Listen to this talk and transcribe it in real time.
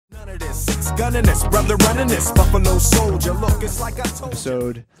this, gunning this, brother running this. Buffalo Soldier, look, it's like I told you.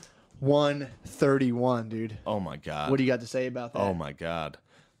 Episode 131, dude. Oh my God. What do you got to say about that? Oh my God.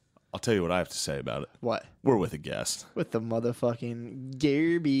 I'll tell you what I have to say about it. What? We're with a guest. With the motherfucking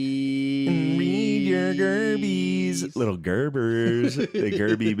Gerbies. Read your Gerbies. Little Gerbers. The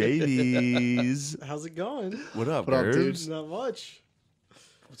Gerby babies. How's it going? What up, What up, Gerbs? Not much.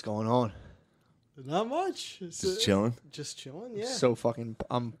 What's going on? Not much. Just chilling? Just chilling, yeah. So fucking,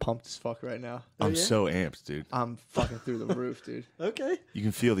 I'm pumped as fuck right now. I'm yeah? so amped, dude. I'm fucking through the roof, dude. Okay. You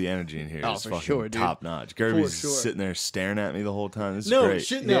can feel the energy in here. Oh, It's for fucking sure, dude. top notch. Gerby's For sure. sitting there staring at me the whole time. This is No, great.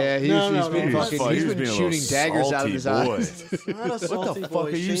 shit, no. Yeah, he's been no, fucking, fuck, he's he was been being a little shooting daggers out of his salty boy. eyes. It's not a What the salty fuck boy. are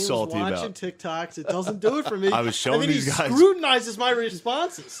you Shane's salty watching about? TikToks. It doesn't do it for me. I was showing and then these he guys- scrutinizes my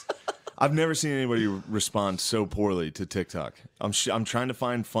responses. I've never seen anybody respond so poorly to TikTok. I'm trying to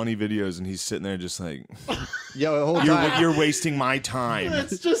find funny videos, and he's sitting there just like, Yo, the whole time. you're wasting my time.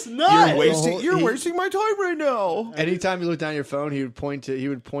 It's just not. You're wasting my time right now. Anytime you look down your phone, he would point to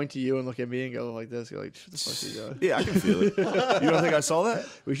you and look at me and go like this. Go like, what the fuck are you doing? Yeah, I can feel it. You don't think I saw that?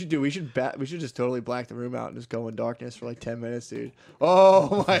 We should just totally black the room out and just go in darkness for like 10 minutes, dude.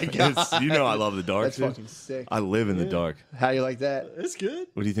 Oh my god. You know I love the dark. That's dude. fucking sick. I live in the dark. How you like that? It's good.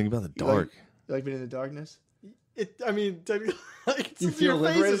 What do you think about the You dark? You like being in the darkness? I mean, technically, like, You your feel face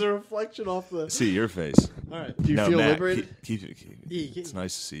liberated? is a reflection off the. See your face. All right. Do you No, feel Matt, liberated? Keep it. It's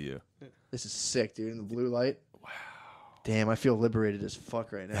nice to see you. This is sick, dude. In the blue light. Wow. Damn, I feel liberated as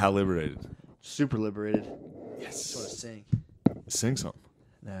fuck right now. How liberated? Super liberated. Yes. Just want to sing. Sing something.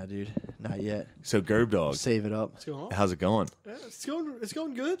 Nah, dude. Not yet. So Gerb Dog, Save it up. What's going on? how's it going? It's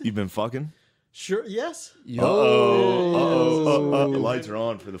going good. You've been fucking? Sure. Yes. Oh. Lights are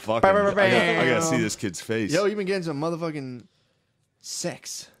on for the fucking. I gotta see this kid's face. Yo, you've been getting some motherfucking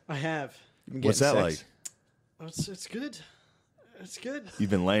sex. I have. You've been What's getting that sex. Oh, it's good. It's good. You've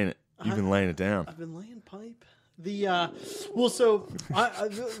been laying it. You've been laying it down. I've been laying pipe. Well, so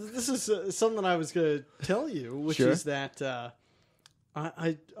this is something I was going to tell you, which Sure. is that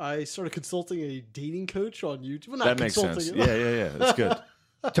I started consulting a dating coach on YouTube. Well, not That makes sense. consulting. Yeah. That's good.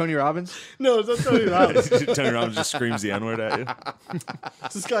 Tony Robbins? No, it's not Tony Robbins. Tony Robbins just screams the N-word at you.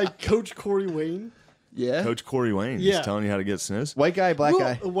 It's this guy, Coach Corey Wayne. Yeah. Coach Corey Wayne Yeah. is telling you how to get sniz. White guy, black Well,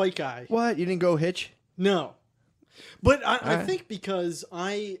 guy. a white guy. What? You didn't go hitch? No. But I right. think because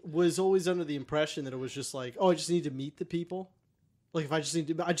I was always under the impression that it was just like, oh, I just need to meet the people. Like if I just need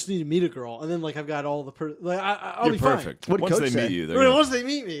to meet a girl, and then like I've got all the I'll You're be perfect. What'd Once Coach they say? meet you, fine. they're I mean, gonna- once they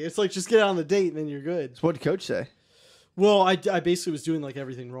meet me, it's like just get on the date and then you're good. So what did Coach say? Well, I basically was doing like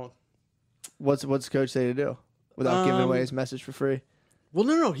everything wrong. What's Coach say to do? Without giving away his message for free? Well,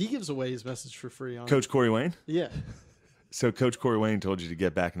 no, he gives away his message for free on Coach Corey Wayne. Yeah. So Coach Corey Wayne told you to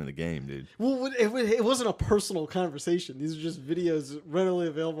get back into the game, dude. Well, it wasn't a personal conversation. These are just videos readily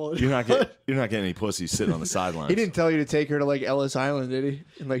available. You're not getting any pussy sitting on the sidelines. He didn't tell you to take her to like Ellis Island, did he?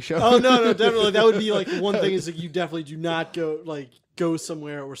 And like show Oh no, definitely. That would be like one thing is like you definitely do not go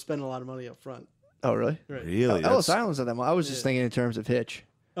somewhere or spend a lot of money up front. Oh, really? Right. Really? Ellis That's- Island's not that much. I was just thinking in terms of hitch.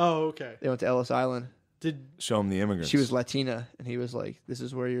 Oh, okay. They went to Ellis Island. Did Show him the immigrants. She was Latina, and he was like, "This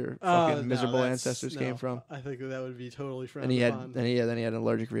is where your Oh, fucking no, miserable that's- ancestors no. came from." I think that would be totally frowned And he had, upon. then he had an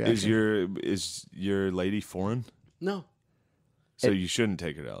allergic reaction. Is your lady foreign? No. So you shouldn't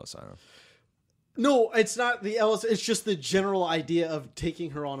take her to Ellis Island. No, it's not the Ellis. It's just the general idea of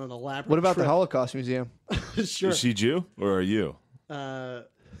taking her on an elaborate What about the trip. Holocaust Museum? Sure. Is she Jew or are you?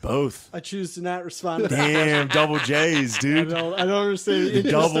 Both. I choose to not respond to that. Damn, double J's, I dude. don't understand the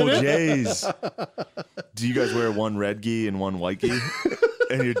interest Double in it. J's. Do you guys wear one red gi and one white gi?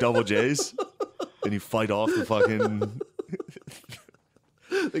 And you're double J's? And you fight off the fucking...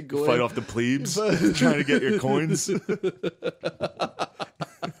 fight off the plebes trying to get your coins?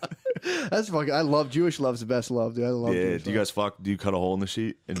 That's fucking. I love Jewish love's the best love, dude. I love. Yeah, Jewish do you love. guys fuck? Do you cut a hole in the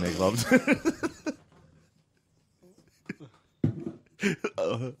sheet and make love?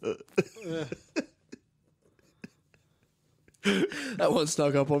 That one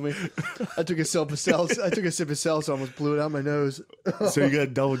snuck up on me. I took a sip of cells. I almost blew it out my nose. So you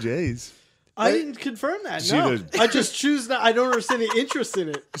got double J's. I didn't confirm that. See No, those- I just choose not. I don't understand the interest in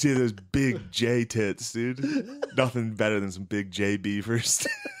it. See those big J tits, dude. Nothing better than some big J beavers.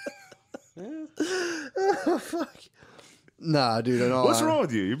 Nah, dude. In all What's hon- wrong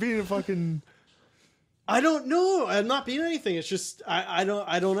with you? You're being a fucking... I don't know. I'm not being anything. It's just I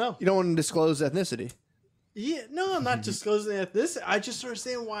don't know. You don't want to disclose ethnicity. Yeah, no, I'm not disclosing that. I just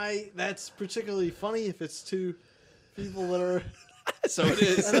understand why that's particularly funny if it's two people that are. So it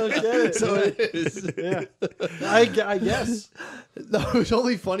is. I don't get it. So it is. Yeah. I guess. No, it was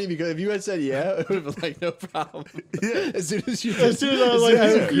only funny because if you had said yeah, it would have been like no problem. Yeah. As soon as you, As soon as I was like,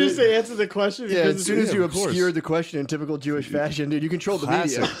 I refuse to answer the question. yeah, because as soon as it's- you of course. obscured the question in typical Jewish fashion, dude, you controlled the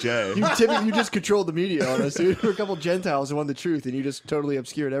media. Classic Jay. You just controlled the media on us, dude. We're a couple Gentiles who want the truth, and you just totally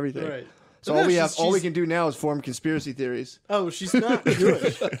obscured everything. Right. So But all no, we she's- can do now is form conspiracy theories. Oh, she's not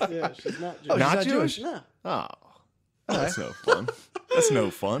Jewish. Yeah, she's not Jewish. Oh, she's Not Jewish? No. Oh, that's no fun. That's no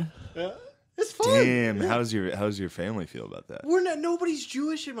fun. Yeah. It's fun. Damn, how's your family feel about that? We're not. Nobody's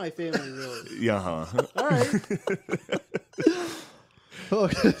Jewish in my family, really. Yeah, huh? All right. Oh,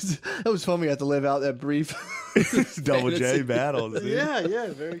 that was fun. We got to live out that brief. Double J battles. Dude. Yeah,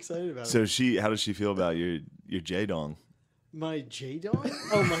 very excited about it. So how does she feel about your J dong? My J dog?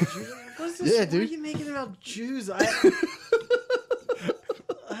 Oh, my Jew dog? What is this? Yeah, What dude. are you making about Jews? I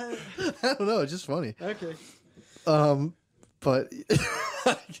don't know. It's just funny. Okay. But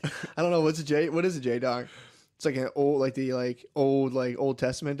I don't know. What is a J dong? It's like an old, Old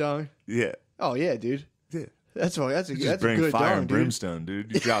Testament dong. Yeah. Oh yeah, dude. Yeah. That's a Just that's a bring good fire dong, and dude. brimstone,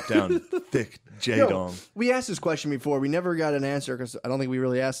 dude. You drop down thick J Yo, dong. we asked this question before. We never got an answer because I don't think we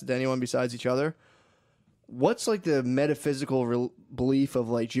really asked it to anyone besides each other. What's like the metaphysical belief of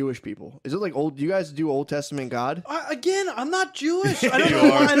like Jewish people? Is it like old? Do you guys do Old Testament God? Again, I'm not Jewish. I don't You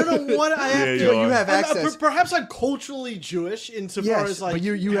know. are. I don't know what I have Yeah, to. you are. You have I'm- access. Perhaps I'm culturally Jewish insofar as like. but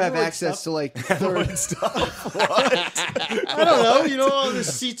you have Hemorrhoid access stuff. to like third. I don't know. You know, oh, the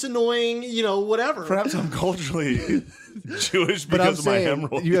seat's annoying. You know, whatever. Perhaps I'm culturally Jewish But I'm because of my saying,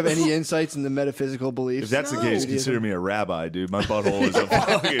 hemorrhoids. do you have any insights in the metaphysical beliefs? If that's the No. case, Judaism? consider me a rabbi, dude. My butthole is a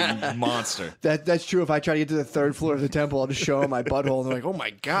fucking monster. That's true. If I try to get to the third floor of the temple, I'll just show them my butthole, and they're like, "Oh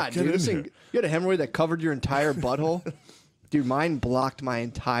my god, Get dude, in this there." thing! You had a hemorrhoid that covered your entire butthole." Dude, mine blocked my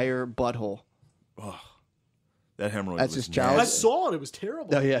entire butthole. That hemorrhoid That's was just child- I nasty. saw it. It was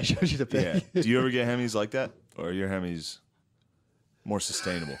terrible. Oh yeah, I showed you the pic. Yeah. Do you ever get hemis like that? Or are your hemis more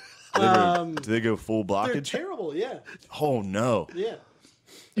sustainable? Do they go full They're blockage? terrible. Yeah. Oh, no. Yeah.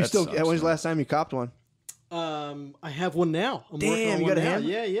 You That still? sucks, When's the man. last time you copped one? I have one now. I'm working Damn, on you one got a now. hammer?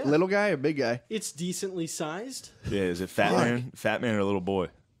 Yeah, yeah. Little guy or big guy? It's decently sized. Yeah, is it fat Fuck. man? Fat man or little boy?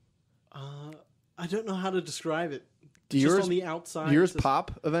 I don't know how to describe it. Do Just yours on the outside. yours it's just-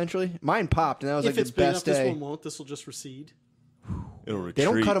 pop eventually? Mine popped, and that was If like it's the big best enough, this day. one won't. This will just recede. It'll retreat. They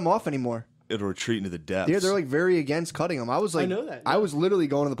don't cut them off anymore. It'll retreat into the depths. Yeah, they're like very against cutting them. I was like, I know that, I yeah. was literally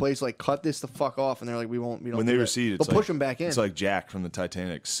going to the place like, cut this the fuck off, and they're like, we don't. when they do that. recede, it's They'll like, push them back in. It's like Jack from the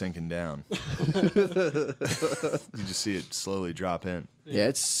Titanic sinking down. You just see it slowly drop in. Yeah,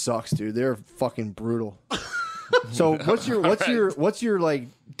 it sucks, dude. They're fucking brutal. So what's your like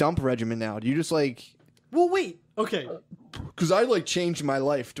dump regimen now? Do you just like? Well, wait. Okay. Because I like changed my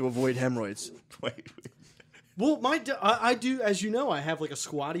life to avoid hemorrhoids. Wait. Well, I do, as you know, I have like a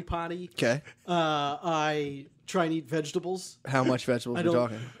squatty potty. Okay, I try and eat vegetables. how much vegetables I are we don't-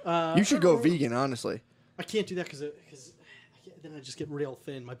 talking? You should go vegan, honestly. I can't do that because then I just get real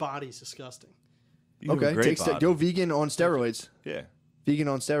thin. My body's disgusting. You have a Okay, great body. go vegan on steroids. Yeah. Vegan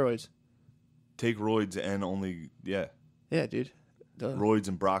on steroids. Take roids and only, yeah. Yeah, dude. Duh. Roids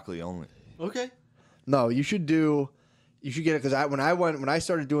and broccoli only. Okay. No, you should get it because when I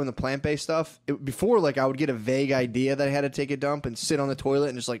started doing the plant based stuff before, like I would get a vague idea that I had to take a dump and sit on the toilet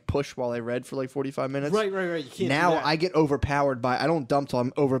and just like push while I read for like 45 minutes. Right. You can't. Now do that. I get overpowered by I don't dump till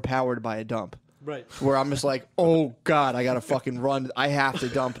I'm overpowered by a dump Right. where I'm just like, oh god, I gotta fucking run. I have to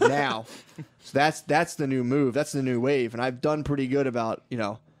dump now. So that's the new move. That's the new wave, and I've done pretty good about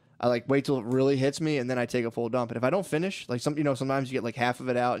I like wait till it really hits me and then I take a full dump. And if I don't finish, like sometimes you get like half of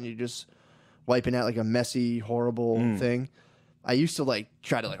it out and you just wiping out like a messy, horrible thing. I used to like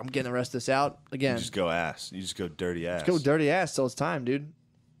try to like I'm getting the rest of this out again. You just go ass. You just go dirty ass. Go dirty ass till it's time, dude.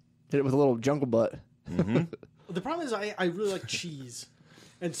 Hit it with a little jungle butt. The problem is I really like cheese,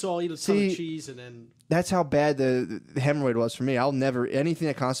 and so I'll eat a ton See, of cheese and then. That's how bad the hemorrhoid was for me. I'll never anything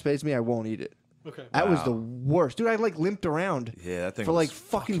that constipates me, I won't eat it. Okay. That was Wow. the worst, dude. I like limped around Yeah, that thing for was like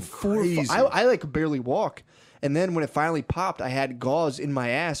fucking crazy. I like could barely walk. And then when it finally popped, I had gauze in my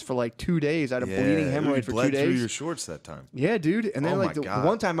ass for like 2 days. I had a bleeding you hemorrhoid for 2 bled days. through your shorts that time. Yeah, dude. And then Oh like my the God.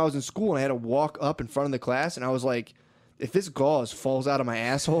 one time I was in school and I had to walk up in front of the class and I was like, if this gauze falls out of my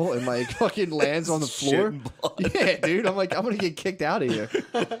asshole and like fucking lands on the floor, Shit and blood. yeah, dude, I'm like, I'm gonna get kicked out of here.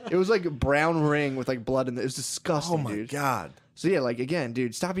 It was like a brown ring with like blood in it. It was disgusting, Oh my dude. god. So yeah, like again,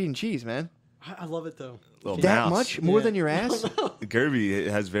 dude, stop eating cheese, man. I love it though. Little That mouse. much more Yeah. than your ass? Gerby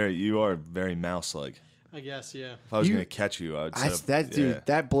has you are very mouse like. I guess, yeah. If I was You- gonna catch you, I would I, set up, that dude, yeah.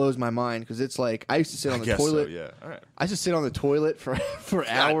 that blows my mind because it's like I used to sit I on the guess toilet. so, yeah. All right. I used to sit on the toilet for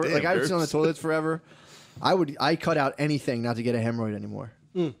hours. damn, Like I would sit on the Gerps. toilets forever. I cut out anything not to get a hemorrhoid anymore.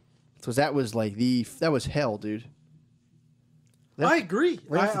 Because that was like that was hell, dude. I agree.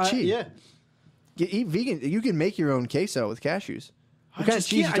 Right off the cheese. Yeah. Eat vegan. You can make your own queso with cashews. What I kind of just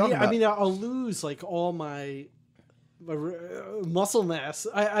cheese you can't. talking about? I mean, I'll lose like all my muscle mass.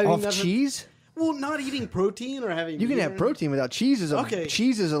 I mean, Off cheese? Well, not eating protein or having. You can have protein without cheese.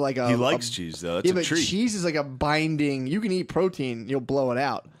 Cheese is like a. He likes cheese though. It's yeah, a but treat. cheese is like a binding. You can eat protein, you'll blow it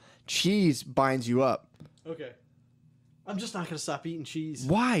out. Cheese binds you up. Okay. I'm just not gonna stop eating cheese.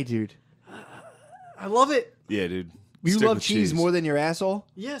 Why, dude? I love it. Yeah, dude. You Stick love with cheese more than your asshole?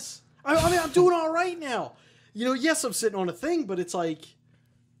 Yes. I mean, I'm doing all right now. You know, yes, I'm sitting on a thing, but it's like.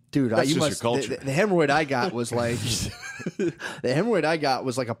 Dude, That's you just must. your culture. The hemorrhoid I got was like. The hemorrhoid I got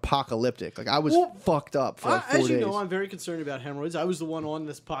was like apocalyptic. Like I was fucked up for like 4 days. As you know, I'm very concerned about hemorrhoids. I was the one on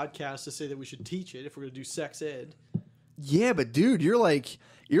this podcast to say that we should teach it if we're going to do sex ed. Yeah, but dude, you're like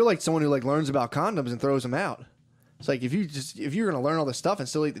someone who like learns about condoms and throws them out. It's like if you're gonna learn all this stuff and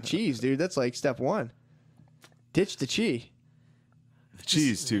still eat the cheese, dude, that's like step one. Ditch the cheese. The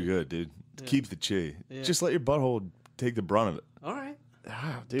cheese too good, dude. Keep the cheese. Yeah. Just let your butthole take the brunt of it. All right.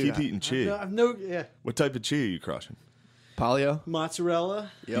 Ah, dude, Keep eating cheese. I've no. Yeah. What type of cheese are you crushing? Polio. Mozzarella.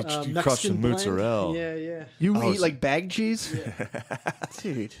 You crush the Mexican blend. mozzarella. Yeah, yeah. You Oh, eat so- like bag cheese,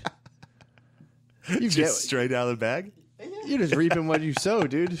 dude. You Just straight out of the bag? you're just reaping what you sow,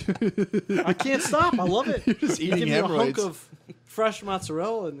 dude. I can't stop. I love it. You're just You eating give me a hunk hemorrhoids. of fresh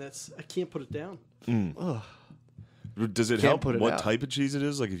mozzarella, and I can't put it down. Does it Can't help put it what out. type of cheese it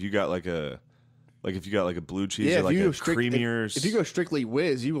is? Like if you got like a blue cheese Yeah, or like if you a go strict, creamier. if you go strictly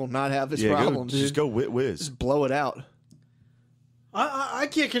whiz, you will not have this yeah, problem, dude. just go whiz. Just blow it out. I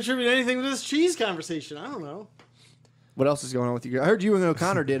can't contribute anything to this cheese conversation. I don't know. What else is going on with you? I heard you and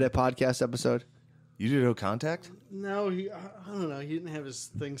O'Connor did a podcast episode. You did no contact? No, I don't know. He didn't have his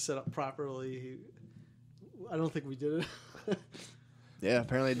thing set up properly. I don't think we did it. Yeah,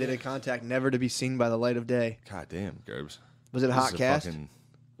 apparently they did a contact never to be seen by the light of day. God damn, Gerbs. Was it a This hot is a cast? fucking-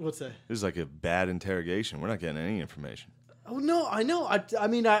 What's that? This is like a bad interrogation. We're not getting any information. Oh no, I know. I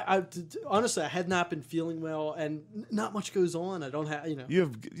mean, honestly, I had not been feeling well, and not much goes on. I don't have, you know.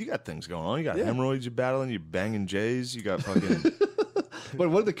 You got things going on. You got hemorrhoids you're battling. You're banging J's. You got fucking. But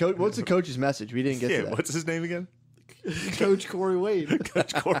what's the coach's message? We didn't get to that. What's his name again? Coach Corey Wade.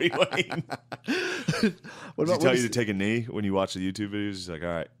 Coach Corey Wayne. What Does he tell you what's- to take a knee when you watch the YouTube videos? He's like, all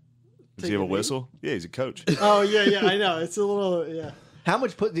right. Does he Take have a a knee? whistle? Yeah, he's a coach. Oh yeah, I know. It's a little yeah. How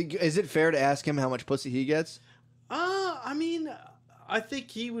much is it fair to ask him how much pussy he gets? I mean, I think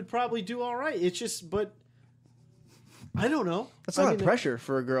he would probably do all right. It's just, but I don't know. That's a lot I of mean, pressure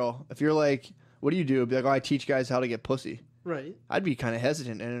for a girl. If you're like, what do you do? Be like, oh, I teach guys how to get pussy. Right. I'd be kind of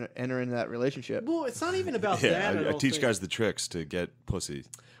hesitant to enter into that relationship. Well, it's not even about Yeah, that. I don't teach think. guys the tricks to get pussy.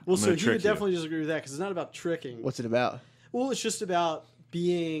 Well, I'm so gonna he trick would you. definitely disagree with that because it's not about tricking. What's it about? Well, it's just about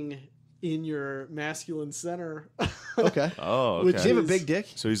being in your masculine center. Okay. Oh, okay. Which Does he have a is- big dick?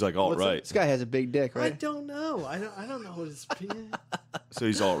 So he's like alt What's that? right. This guy has a big dick, I right? don't know. I don't know what his. So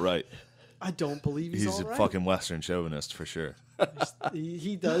he's alt right. I don't believe he's He's all a right. fucking Western chauvinist for sure.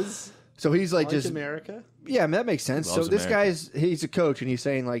 He does So he's like like just America. yeah, I mean, that makes sense. So Loves this America. he's a coach and he's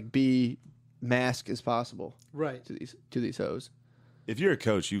saying like be mask as possible Right. to these hoes. If you're a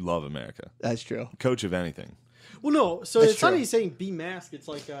coach, you love America. That's true. Coach of anything. Well, no. So That's it's not true. he's saying be masked. It's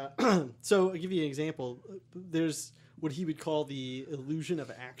like so. I'll give you an example. There's what he would call the illusion of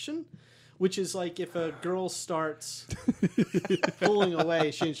action, which is like if a girl starts pulling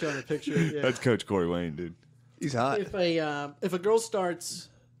away. She ain't showing a picture. Yeah. That's Coach Corey Wayne, dude. He's hot If a girl starts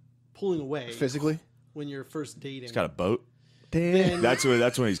pulling away physically. when you're first dating, He's got a boat. Damn. That's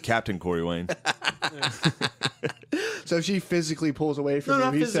when he's Captain Corey Wayne. So if she physically pulls away no, from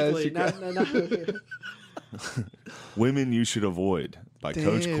not you, he physically. says, No. Women You Should Avoid by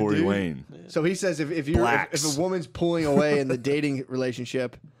Coach Damn, Corey dude. Wayne. So he says if Blacks. a woman's pulling away in the dating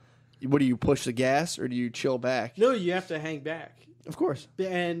relationship, what do you push the gas or do you chill back? No, you have to hang back. Of course.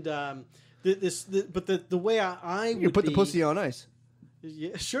 And but the way I You would put the be- pussy on ice.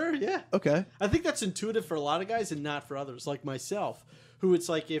 Yeah, sure, yeah. Okay. I think that's intuitive for a lot of guys and not for others, like myself, who it's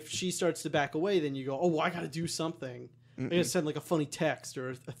like if she starts to back away, then you go, oh, well, I got to do something. I got to send like a funny text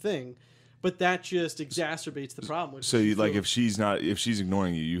or a thing. But that just exacerbates the problem. Which So is you like feel- if she's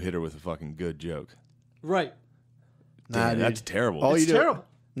ignoring you, you hit her with a fucking good joke. right. Nah, Damn, dude. that's terrible. All It's you do, terrible.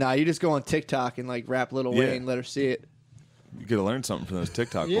 Nah, you just go on TikTok and like rap Lil Yeah. Wayne, let her see it. You could have learned something from those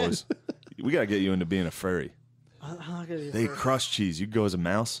TikTok Yeah. boys. We gotta get you into being a furry. I'm not gonna They crush cheese. You go as a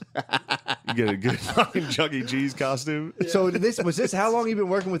mouse. You get a good fucking Chuck E. Cheese costume. So this how long you been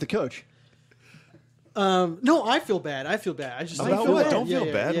working with the coach? No, I feel bad. I feel bad. I just About I feel what? bad. Don't feel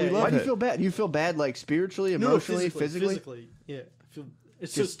bad. We love Why do you it. feel bad? Do you feel bad like spiritually, No, emotionally, physically? physically. Yeah, I feel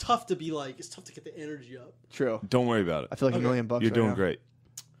it's just tough to be like. It's tough to get the energy up. True. Don't worry about it. I feel like $1 million. You're right doing now. great.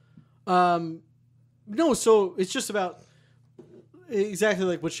 No, so it's just about exactly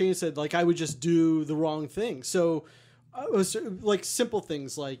like what Shane said. Like I would just do the wrong thing. So, like simple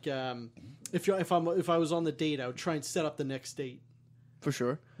things like if I was on the date, I would try and set up the next date. For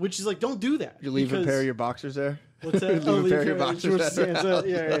sure. Which is like, don't do that. You leave a because- pair of your boxers there. What's that? Leave a pair of your boxers George at their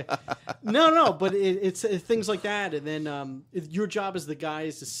Costanza. Yeah. No, but it's things like that, and then your job as the guy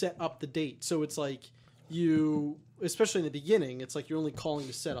is to set up the date. So it's like you, especially in the beginning, it's like you're only calling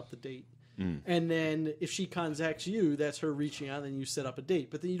to set up the date, and then if she contacts you, that's her reaching out, and you set up a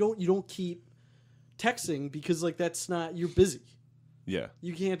date. But then you don't keep texting because like that's not, you're busy. Yeah.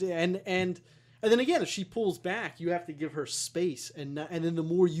 You can't, and then again, if she pulls back, you have to give her space, and then the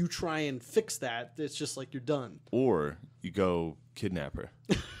more you try and fix that, it's just like you're done. Or you go kidnap her.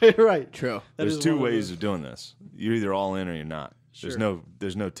 Right. True. That There's is two one ways those. of doing this. You're either all in or you're not. Sure.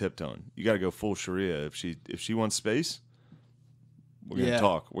 There's no tiptoeing. You got to go full Sharia. If she wants space, we're gonna Yeah.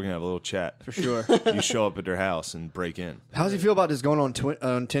 talk. We're gonna have a little chat. For sure. You show up at their house and break in. How does he feel about just going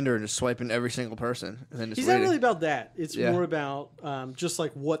on Tinder and just swiping every single person and then just He's waiting? not really about that. It's Yeah. more about just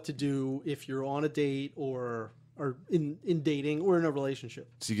like what to do if you're on a date or in dating or in a relationship.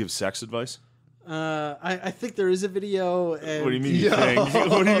 Does he give sex advice? I think there is a video. And What do you mean you think?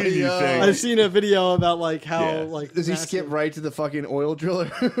 What do you mean you Yo. think? I've seen a video about like how Yeah. like Does he massive- skip right to the fucking oil driller?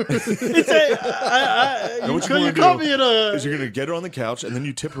 It's a, And what you wanna caught do me in a. is you're gonna get her on the couch and then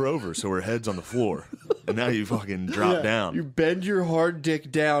you tip her over so her head's on the floor, and now you fucking drop Yeah. down. You bend your hard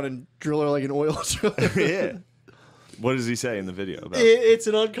dick down and drill her like an oil driller. Yeah. What does he say in the video about? It's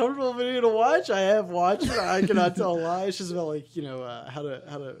an uncomfortable video to watch. I have watched it. I cannot tell a lie. It's just about like how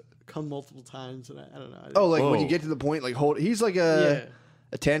to come multiple times, and I don't know. Oh, like when Whoa. you get to the point, like he's like yeah.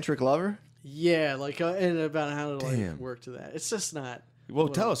 a tantric lover. Yeah, like and about how to like Damn. work to that. It's just not. Well,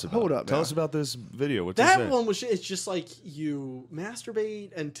 tell us about. Hold it. up Tell now. us about this video. What's That it say? one was. It's just like you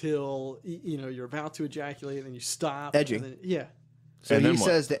masturbate until you're about to ejaculate, and then you stop. Edging. And then, yeah, So And he then what?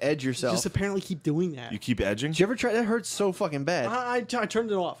 says to edge yourself. just apparently keep doing that. You keep edging. Did you ever try? That hurts so fucking bad. I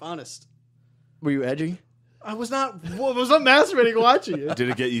turned it off. Honest, Were you edging? I was not masturbating watching it. Did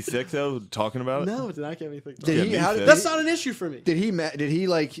it get you thick though? Talking about it. No, it did not get anything. Did Yeah, he? me How too. did, That's not an issue for me. Did he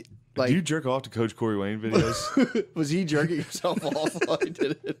like Do you jerk off to Coach Corey Wayne videos? was he jerking himself off while he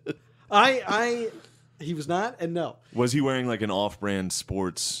did it? He was not, and no. Was he wearing like an off-brand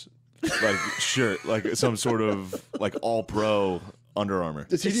sports like shirt, like some sort of like all-pro Under Armour?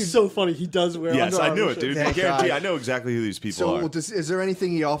 Does he do, It's so funny. He does wear. Yes, Under I knew Armour it, dude. shirts. I Thank guarantee. God. I know exactly who these people are. is there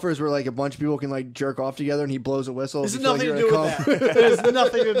anything he offers where like a bunch of people can like jerk off together and he blows a whistle? This if has you feel nothing to like do you're with gonna that. It has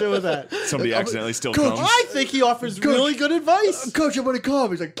nothing to do with that. Somebody accidentally still Coach, comes. I think he offers really good advice. Coach, I'm gonna come.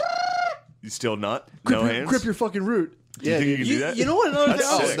 He's like, You still nut? No hands. grip your fucking root. Do you think you can do that? You know what? Another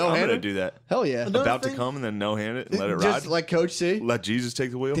That's thing. sick. no I'm gonna handed? do that. Hell yeah. Another About to thing- come and then no hand it and let it ride. Just like Coach C. Let Jesus take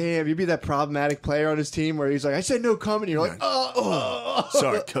the wheel. Damn, you'd be that problematic player on his team where he's like, I said no comment. And you're like,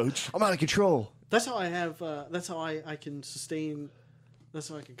 Sorry, Coach. I'm out of control. That's how I have. That's how I can sustain. That's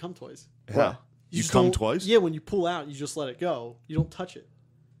how I can come twice. Yeah. You just come don't- twice. Yeah, when you pull out, you just let it go. You don't touch it.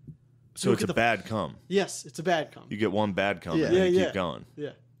 So you it's a get the- bad come. Yes, it's a bad come. You get one bad come Yeah. and then you Yeah, keep going. Yeah.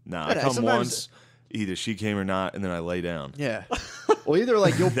 Nah, Yeah, I come sometimes- once. Either she came or not, and then I lay down. Yeah. Well, either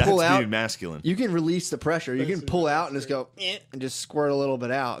like you'll That's pull out. being masculine. You can release the pressure. You can That's pull it. out and just go and just squirt a little bit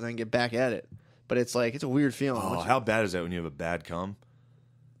out and then get back at it. But it's like it's a weird feeling. Oh, once how bad is that when you have a bad come?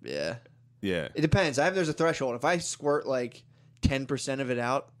 yeah. Yeah. It depends. There's a threshold. If I squirt like 10% of it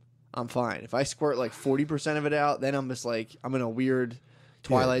out, I'm fine. If I squirt like 40% of it out, then I'm just like I'm in a weird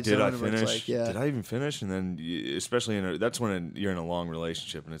twilight Did zone. I where it's finish? Like, yeah. Did I even finish? And then, especially that's when you're in a long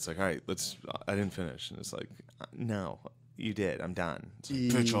relationship, and it's like, all right, I didn't finish, and it's like, no, you did. I'm done. It's like,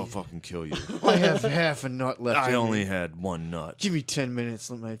 bitch, I'll fucking kill you. I have half a nut left. I in only me. had one nut. Give me 10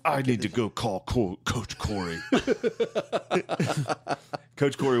 minutes. Let my. I need to go call Coach Corey.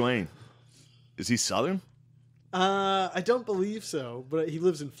 Coach Corey Wayne. Is he Southern? I don't believe so, but he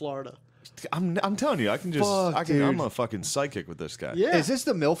lives in Florida. I'm telling you, I can just, Fuck, dude. I'm a fucking psychic with this guy. Yeah. Is this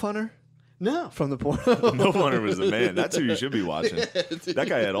the MILF Hunter No. from the porn? No Wonder was the man. That's who you should be watching. That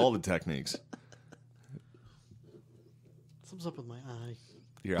guy had all the techniques. Something's up with my eye.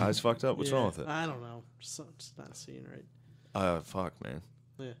 Your eyes fucked up? What's Yeah, wrong with it? I don't know. Just not seeing right. Fuck, man.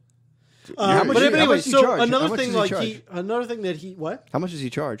 Yeah. How much But do you- how anyway, much do you so charge? How another much thing, does he like charge? another thing that he what? How much does he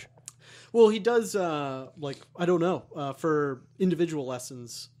charge? Well, he does like I don't know for individual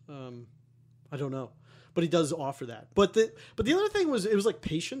lessons. I don't know, but he does offer that. But the other thing was it was like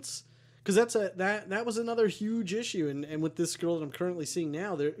patience because that was another huge issue, and with this girl that I'm currently seeing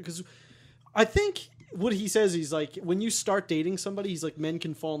now, there because I think what he says, he's like, when you start dating somebody, he's like, men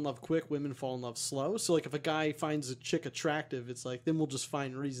can fall in love quick, women fall in love slow. So like if a guy finds a chick attractive, it's like then we'll just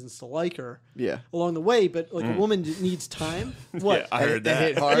find reasons to like her along the way. But like a woman needs time. What? Yeah, I heard that.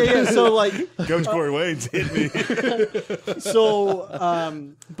 Hit hard. Yeah, so like Coach Corey Wayne's hit me. so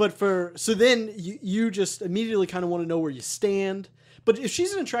so then you just immediately kind of want to know where you stand. But if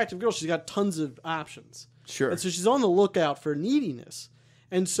she's an attractive girl, she's got tons of options. Sure. And so she's on the lookout for neediness.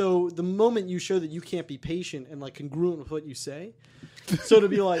 And so the moment you show that you can't be patient and like congruent with what you say, so to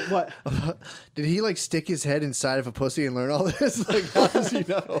be like, what? Did he like stick his head inside of a pussy and learn all this? Like, how does he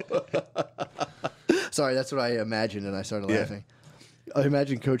know? Sorry, that's what I imagined, and I started laughing. I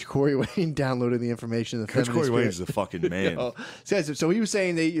imagine Coach Corey Wayne downloading the information. Coach Corey Wayne's the fucking man. So he was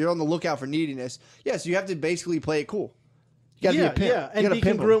saying that you're on the lookout for neediness. Yes, you have to basically play it cool. You gotta be a pimp. Yeah, and gotta be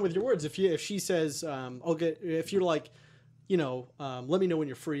pimp 'em. congruent with your words. If she says, if you're like, let me know when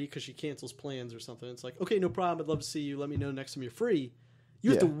you're free because she cancels plans or something. It's like, okay, no problem. I'd love to see you. Let me know next time you're free.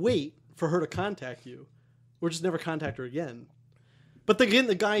 You have to wait for her to contact you, or just never contact her again. But again,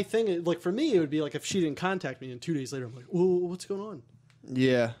 the guy thing, like for me, it would be like if she didn't contact me and 2 days later, I'm like, oh, what's going on?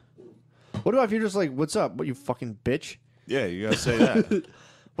 Yeah. What about if you're just like, what's up? What, you fucking bitch? Yeah, you gotta say that.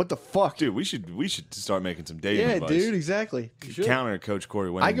 What the fuck? Dude, we should start making some dating Yeah, advice. dude, exactly. Counter Coach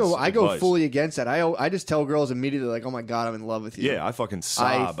Corey Wayne's I go advice. fully against that. I just tell girls immediately like, oh my god, I'm in love with you. Yeah, I fucking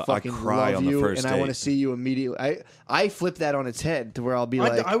sob. I fucking cry love on the you, first and date. I want to see you immediately. I flip that on its head to where I'll be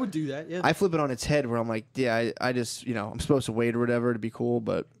like, I would do that. Yeah, I flip it on its head where I'm like, yeah, I just I'm supposed to wait or whatever to be cool,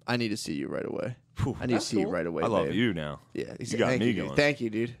 but I need to see you right away. I need to see you right away. I love babe. you now. Yeah, You got me dude. going. Thank you,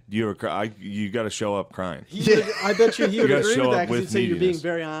 dude. You ever cry? You got to show up crying. I bet you he would gotta agree show with that up because he'd with say you're being neediness.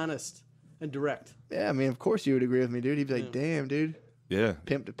 very honest and direct. Yeah, I mean, of course you would agree with me, dude. He'd be like, damn, dude, Yeah.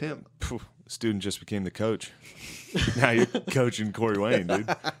 pimp to pimp. Phew, student just became the coach. Now you're coaching Corey Wayne,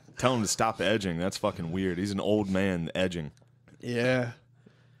 dude. Tell him to stop edging. That's fucking weird. He's an old man edging. Yeah.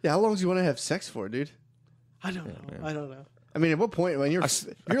 Yeah, how long do you want to have sex for, dude? I don't know. I don't know. I mean, at what point when you're I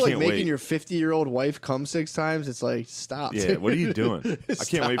like can't making wait. your 50-year-old wife come 6 times, it's like stop. Yeah, dude. what are you doing? I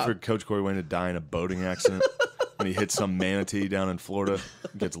can't wait Stop. for Coach Corey Wayne to die in a boating accident when he hits some manatee down in Florida,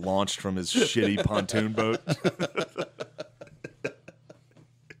 gets launched from his shitty pontoon boat.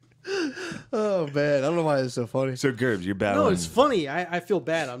 Oh man, I don't know why it's so funny. So Gerbs, you're battling. No, it's funny. I feel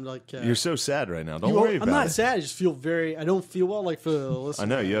bad. I'm like, You're so sad right now. Don't worry about I'm not it. sad. I just feel I don't feel well. Like for the I listeners.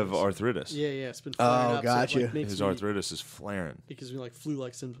 know you have arthritis. Yeah, it's been flaring up. gotcha. So it, like, makes His me, arthritis is flaring. It gives me like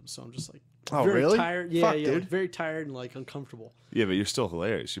flu-like symptoms. So I'm just like, Oh, very really? tired. Yeah, Fuck, yeah, dude. like, very tired and like uncomfortable. Yeah, but you're still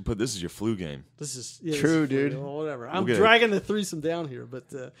hilarious. You put this is your flu game. This is True, this is dude. well, whatever. I'm get it. dragging the threesome down here, but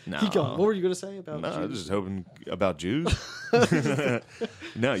keep going. What were you going to say about? No, I was Jews? just hoping about Jews.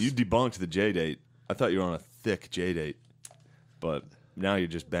 No, you debunked the J date. I thought you were on a thick J date, but now you're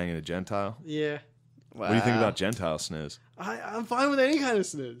just banging a Gentile. Yeah, What do you think about Gentile sniz? I'm fine with any kind of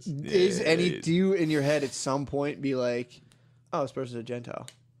snooze. Do you in your head at some point be like, oh, this person's a Gentile?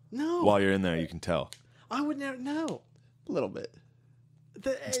 No, While you're in there, you can tell. I would never. No, A little bit.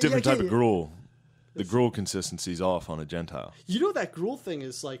 It's different type of gruel. The gruel consistency's off on a Gentile. You know that gruel thing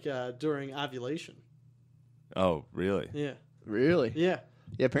is like during ovulation. Oh, really? Yeah, Really? yeah.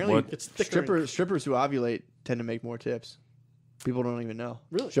 Yeah, apparently What? It's thicker. strippers who ovulate tend to make more tips. People don't even know.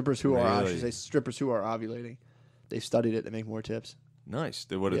 Really? Strippers who are I Really? should say strippers who are ovulating. They've studied it to make more tips. Nice.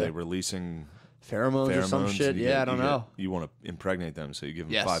 What are Yeah. they releasing? Pheromones or some Pheromones? shit. And you Yeah, get- I don't know. You want to impregnate them, so you give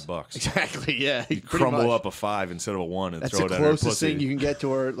them Yes. $5. Exactly. Yeah. You crumble up a 5 instead of a 1 and That's throw the it at her closest pussy. thing you can get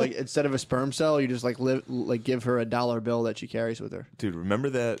to her. Like instead of a sperm cell, you just like give her a dollar bill that she carries with her. Dude,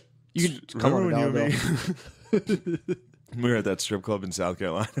 remember that? You can come on a remember dollar when you and me? We were at that strip club in South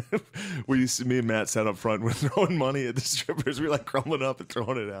Carolina where me and Matt sat up front. We're throwing money at the strippers. We were like crumbling up and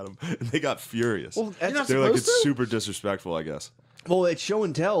throwing it at them, and they got furious. Well, You're not They're like, supposed it's to? super disrespectful, I guess. Well, it's show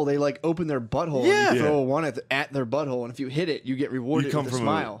and tell. They like open their butthole Yeah. and you throw Yeah. one at their butthole, and if you hit it, you get rewarded You come with a from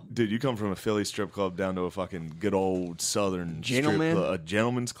smile. dude. You come from a Philly strip club down to a fucking good old Southern Gentleman? strip club, a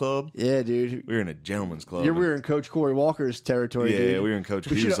gentleman's club. Yeah, dude. We were in a gentleman's club. We were in Coach Corey Walker's territory, Yeah, dude. yeah, we were in Coach.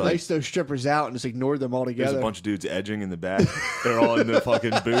 We He should was have like, iced those strippers out and just ignored them there's altogether. a bunch of dudes edging in the back. They're all in the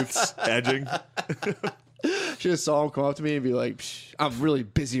fucking booths edging. Should have saw him come up to me and be like, Psh, "I'm really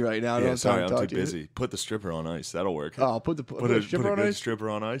busy right now. I don't Yeah, have sorry, time to I'm talk too to you." busy. Put the stripper on ice. That'll work. Oh, put a put a stripper on good ice. stripper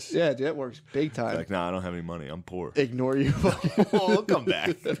on ice. Yeah, dude, that works big time. Like, nah, I don't have any money. I'm poor. Ignore you. Oh, I'll come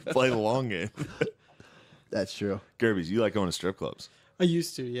back. Play the long game. That's true. Gerbies, you like going to strip clubs? I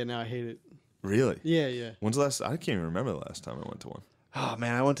used to. Yeah, now I hate it. Really? Yeah, yeah. When's the last? I can't even remember the last time I went to one. Oh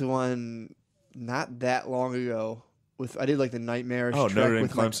man, I went to one not that long ago I did like the nightmarish Oh, trek Notre Dame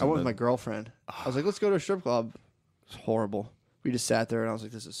with Clemson, I went with man. my girlfriend. I was like, let's go to a strip club. It's horrible. We just sat there and I was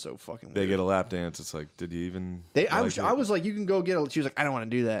like, this is so fucking weird. They get a lap dance. It's like, did you even? I like was like, you can go get a. She was like, I don't want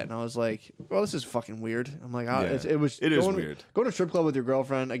to do that, and I was like, well, this is fucking weird. I'm like, it is weird. Going to a strip club with your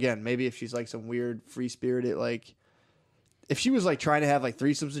girlfriend again. Maybe if she's like some weird free spirited, like if she was like trying to have like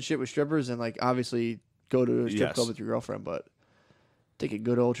threesomes and shit with strippers, then like obviously go to a strip club with your girlfriend. But take a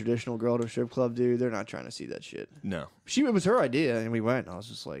good old traditional girl to a strip club, dude. They're not trying to see that shit. No. It was her idea, and we went. And I was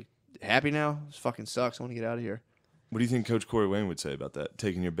just like, happy now. This fucking sucks. I want to get out of here. What do you think Coach Corey Wayne would say about that?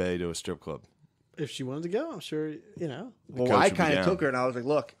 Taking your bae to a strip club? If she wanted to go, I'm sure, Well, coach I would be kind of down. took her, and I was like,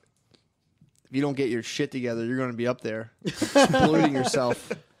 look, if you don't get your shit together, you're going to be up there exploiting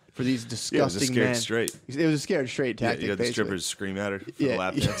yourself for these disgusting Yeah, it was a scared men. straight. It was a scared straight Yeah, tactic. you got the basically. strippers scream at her for Yeah. the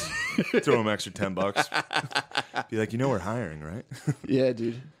lap dance. Throw them extra $10. Be like, we're hiring, right? Yeah,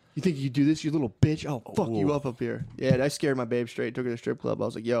 dude. You think you do this, you little bitch? I'll fuck you Ooh. up here. Yeah, I scared my babe straight. Took her to the strip club. I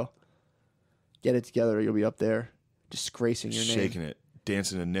was like, yo, get it together. Or you'll be up there disgracing your name. Shaking it,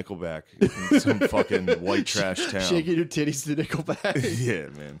 dancing to Nickelback in some fucking white trash town. Shaking your titties to Nickelback. Yeah,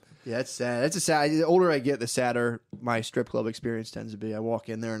 man. Yeah, that's sad. That's a sad. The older I get, the sadder my strip club experience tends to be. I walk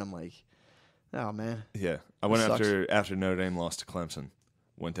in there and I'm like, oh man, Yeah, I went sucks. after Notre Dame lost to Clemson.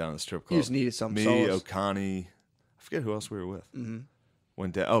 Went down to the strip club. you just needed some Me, solace. O'Connie, I forget who else we were with. Mm-hmm.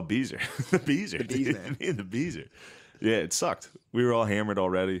 Went down. Oh, Beezer, the Beezer, The Bees, dude. man. Me and the Beezer. Yeah, it sucked. We were all hammered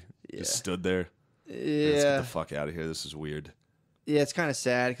already. Yeah. Just stood there. Let's get Yeah, the fuck out of here. This is weird. yeah, it's kind of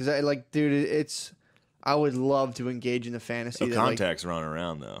sad because I like, dude, it's. I would love to engage in the fantasy. that, like, Contact's running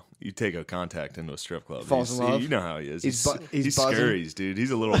around though. You take a contact into a strip club. Falls in love? You know how he is. He's He buzzing. scurries, dude.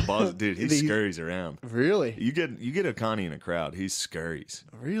 He's a little buzz, dude. He He- scurries around. really, You get a Connie in a crowd. He scurries.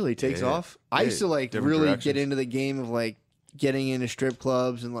 really takes Yeah. off. I used to Yeah, like different really directions. get into the game of like getting into strip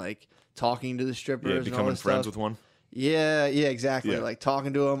clubs and like talking to the strippers Yeah, and all becoming this friends stuff. with one. Yeah, exactly. Yeah. Like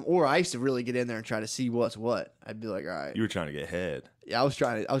talking to them, or I used to really get in there and try to see what's what. I'd be like, all right, You were trying to get head. yeah, I was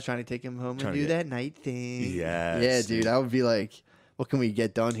trying to take him home and Trying to do get- that night thing. Yes, yeah, dude. dude. I would be like, what can we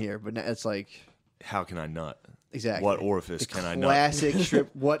get done here? But now it's like, How can I nut? exactly. What orifice The can I nut? classic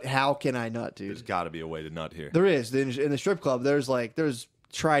strip. How can I nut, dude? There's got to be a way to nut here. There is in the strip club. There's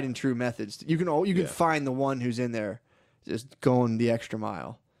tried and true methods. You can Yeah. find the one who's in there, just going the extra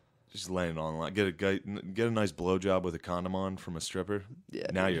mile. Just laying it on line. Get a nice blowjob with a condom on from a stripper. Yeah,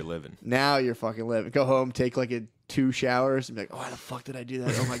 Now dude. you're living. Now you're fucking living. Go home, take like 2 showers, and be like, oh, why the fuck did I do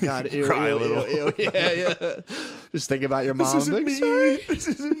that? Oh my god, ew, Cry a ew, little. ew, ew. Yeah. Just think about your mom. This isn't like, me. "Sorry." This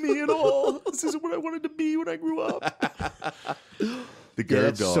isn't me at all. This isn't what I wanted to be when I grew up. The Yeah, Gerb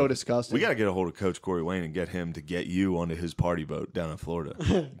that's dog. so disgusting. We got to get a hold of Coach Corey Wayne and get him to get you onto his party boat down in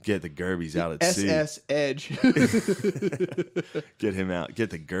Florida. Get the Gerbies out at sea. SS Edge. Get him out. Get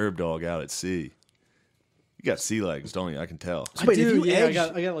the Gerb dog out at sea. You got sea legs, don't you? I can tell. So wait, I if do, you yeah, edged-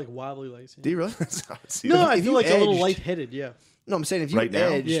 I got like wobbly legs. Yeah. Do you really? Sea No, legs. I if feel you like a little edged- lightheaded. Yeah, No, I'm saying if you Right now?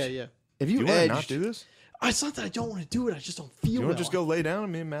 edged, yeah, yeah. if Do you you want to edged, not do this? It's not that I don't want to do it. I just don't feel. You want well. to just go lay down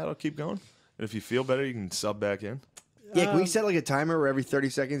and me and Matt will keep going? And if you feel better, you can sub back in. yeah, can we set like a timer where every 30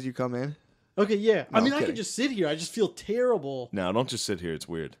 seconds you come in? Okay, yeah. No, I mean, I'm I kidding. could just sit here. I just feel terrible. No, don't just sit here. It's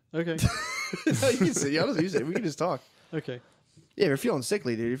weird. Okay, No, you can sit. Honestly, we can just talk. okay. Yeah, if you're feeling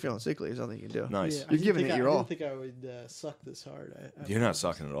sickly, dude. You're feeling sickly. There's nothing you can do. Nice. Yeah, You're I didn't giving think it your I all. didn't think I would suck this hard. You're not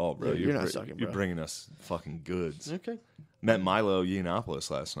sucking at all, bro. Yeah, you're not sucking, You're bro. bringing us fucking goods. Okay. Met Milo Yiannopoulos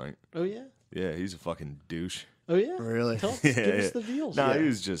last night. Oh yeah. Yeah, he's a fucking douche. Oh yeah. Really? Tell us, Yeah, give yeah. us the deals. Nah, Yeah. he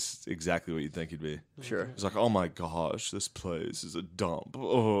was just exactly what you'd think he'd be. Sure. He's like, oh my gosh, this place is a dump.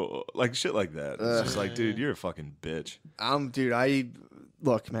 Oh, like shit like that. It's just like, dude, you're a fucking bitch.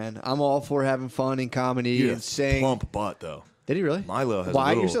 Look, man. I'm all for having fun in comedy You and had a saying. plump butt though. Did he really? Milo has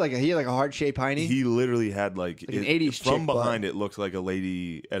Why? a You little. said he had like a heart shaped hiney. He literally had like, an 80s from chick butt. behind. It looked like a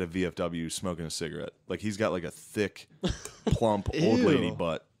lady at a VFW smoking a cigarette. Like he's got like a thick, plump old Ew. lady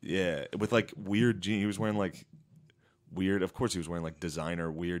butt. Yeah, with like weird jeans. He was wearing like weird. Of course, he was wearing like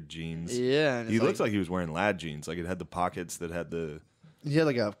designer weird jeans. Yeah. And He it's looked like he was wearing lad jeans. Like it had the pockets that had the. He had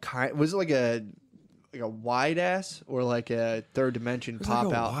like a kind. Was it like a wide ass or like a third dimension It was pop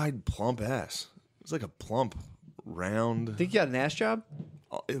like a out? wide plump ass. It was like a plump, round. Think you got an ass job?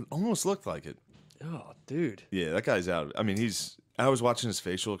 It almost looked like it. Oh, dude. Yeah, that guy's out. I mean, he's. I was watching his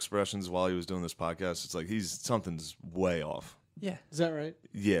facial expressions while he was doing this podcast. It's like something's way off. Yeah, Is that right?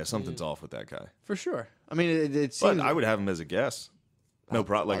 Yeah, something's off with that guy. for sure. I mean, it But seems. I would have him as a guest. No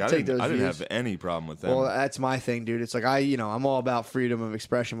problem. Like I'll I take didn't. those I didn't views. have any problem with that. Well, that's my thing, dude. It's like I'm all about freedom of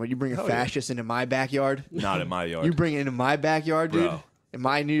expression. When you bring a Hell yeah. fascist into my backyard, Not in my yard. you bring it into my backyard, dude. Bro. In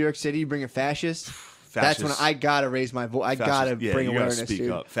my New York City, you bring a fascist. That's when Fascists- I gotta raise my voice. I fascists- gotta yeah, bring you gotta awareness, speak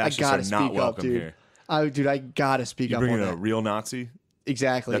dude. up. Fascists I gotta are not speak welcome up, dude. here. Dude, I gotta speak You up bring on in a that. real Nazi?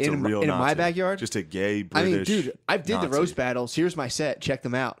 Exactly. That's a in real in Nazi. my backyard. Just a gay I British mean, dude, I did the Nazi. roast battles. Here's my set. Check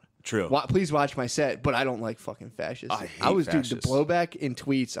them out. True. Please watch my set. But I don't like fucking fascists. I hate Dude, the fascists. blowback in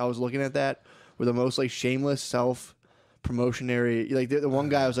tweets. I was looking at that were the most like shameless self-promotionary. Like the one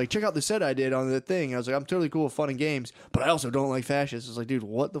guy was like, check out the set I did on the thing. I was like, I'm totally cool with fun and games, but I also don't like fascists. It's like, dude,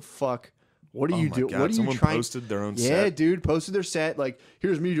 what the fuck? What do you my do? God, What are you someone trying? posted their own Yeah, set? dude, posted their set. Like,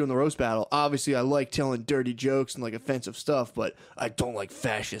 here's me doing the roast battle. Obviously, I like telling dirty jokes and like offensive stuff, but I don't like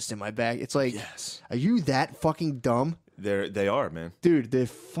fascists in my back. It's like, Yes. are you that fucking dumb? They are, man. Dude, the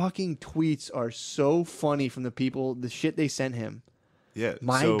fucking tweets are so funny from the people, the shit they sent him. Yeah.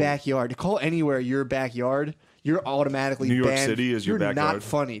 My so backyard. To call anywhere your backyard, you're automatically New York banned. City is your You're not backyard?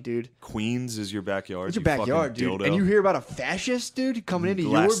 funny, dude. Queens is your backyard. It's your you fucking backyard, dude. dildo. And you hear about a fascist, dude, coming into The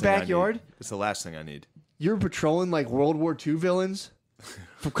your last thing I need. backyard? It's the last thing I need. You're patrolling like World War II villains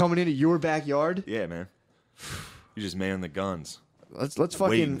from coming into your backyard? Yeah, man. You just man the guns. Let's Waiting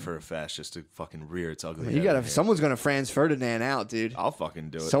fucking. for a fascist to fucking rear its ugly You head gotta. in here. Someone's gonna Franz Ferdinand out, dude. I'll fucking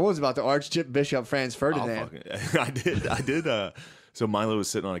do it. Someone's about to Archbishop Franz I'll Ferdinand. fucking, I did. So Milo was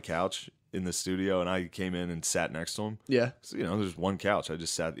sitting on a couch in the studio, and I came in and sat next to him. Yeah. So, there's one couch. I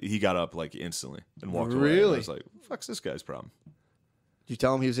just sat. He got up like instantly and walked away. Really? I was like, "Fuck's this guy's problem?" Did you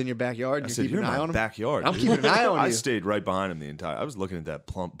tell him he was in your backyard? I And said, you're "You're keeping in an eye my on him? backyard." I'm dude." keeping an eye on I you. stayed right behind him the entire. I was looking at that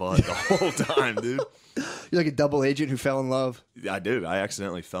plump butt the whole time, dude. You're like a double agent who fell in love. I did. I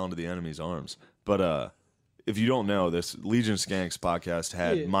accidentally fell into the enemy's arms. But if you don't know, this Legion Skanks podcast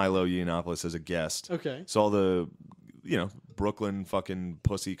had Yeah. Milo Yiannopoulos as a guest. Okay. So all the, Brooklyn fucking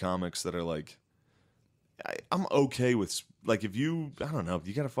pussy comics that are like, I'm okay with, like, if you, I don't know, if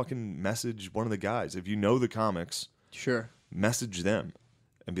you got to fucking message one of the guys. If you know the comics, Sure. message them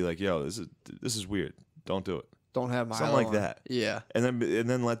and be like, yo, this is weird. Don't do it. Don't have my Something like that. Yeah. And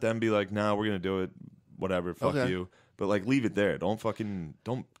then let them be like, nah, we're gonna do it. Whatever, fuck Okay. you. But like, leave it there. Don't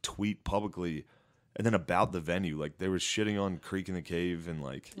tweet publicly. And then about the venue, like they were shitting on Creek in the Cave and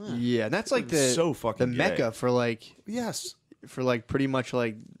like, Yeah, and that's like It was the so fucking the gay. mecca for like yes, pretty much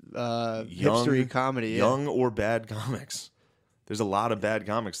like hipstery comedy. Yeah. young or bad comics. There's a lot of bad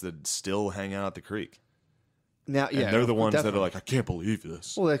comics that still hang out at the Creek. Now, And yeah, they're the ones that definitely. are like, I can't believe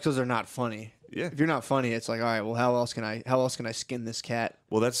this. Well, that's because they're not funny. Yeah. If you're not funny, it's like, all right, well, how else can I skin this cat?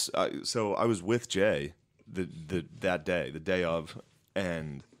 Well, that's so I was with Jay that day, the day of,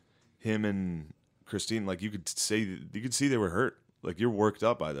 and him and Christine, like you could see they were hurt. Like you're worked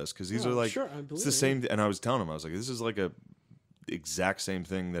up by this because these Oh, are like sure, I it's believe the it. same. And I was telling him, I was like, this is like a exact same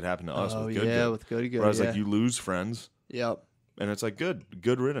thing that happened to us Oh, with Good yeah, Good. with Good Good, Where I was yeah. like, you lose friends, Yep. and it's like good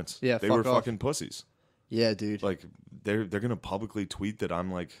riddance. Yeah, they fuck were off. fucking pussies. Yeah, dude. Like they're gonna publicly tweet that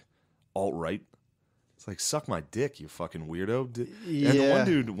I'm like alt right. It's like, suck my dick, you fucking weirdo. And Yeah.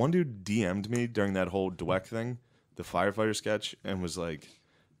 one dude DM'd me during that whole Dweck thing, the firefighter sketch, and was like,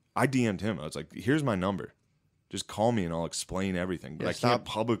 I DM'd him. I was like, here's my number. Just call me and I'll explain everything. But Yeah, I can't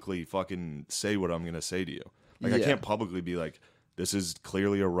publicly fucking say what I'm gonna say to you. Like I Yeah. can't publicly be like, this is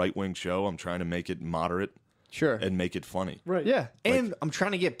clearly a right wing show. I'm trying to make it moderate Sure. and make it funny. Right. Yeah, and I'm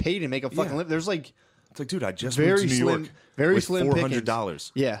trying to get paid and make a fucking Yeah. living. There's like, It's like, dude, I just Very moved to New slim- York very with slim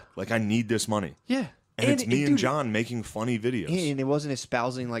 $400. yeah, Like I need this money. yeah, And it's me and dude, John making funny videos. and it wasn't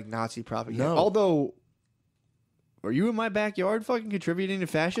espousing like Nazi propaganda. No. Although, were you in my backyard fucking contributing to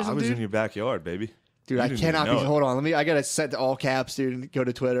fascism, I was dude? in your backyard, baby. Dude, You I didn't cannot even be. know it. Hold on, I gotta set to all caps, dude, and go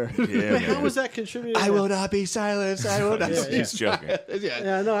to Twitter. Yeah, But how man. was that contributing? I will not be silenced. I will not. Yeah, be He's joking.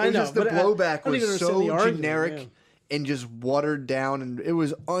 Yeah, no, I It was know, Just the but blowback I don't even was understand the so argument, generic yeah. and just watered down, and it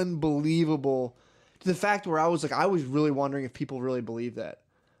was unbelievable. To the fact where I was really wondering if people really believe that.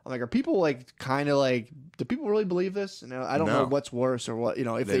 I'm like, are people like kind of like, do people really believe this? And I don't know No. what's worse or what. If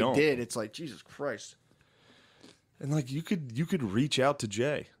They they don't. did, it's like Jesus Christ. And like you could reach out to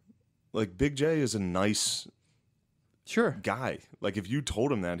Jay. Like Big J is a nice Sure. guy. Like if you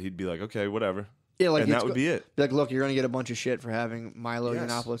told him that, he'd be like, okay, whatever. Yeah, like and it's that would be it. Like, look, you're gonna get a bunch of shit for having Milo Yes.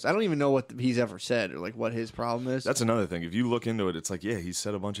 Yiannopoulos. I don't even know what he's ever said or like what his problem is. That's another thing. If you look into it, it's like, yeah, he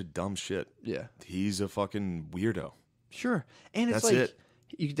said a bunch of dumb shit. yeah. He's a fucking weirdo. Sure, and it's That's like it.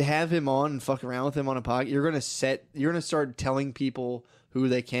 you to have him on and fuck around with him on a podcast. You're gonna start telling people who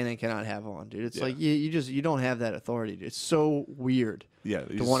they can and cannot have on, dude. It's Yeah. like you don't have that authority, dude. It's so weird. Yeah.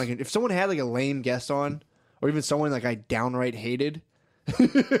 To want to, if someone had like a lame guest on, or even someone like I downright hated,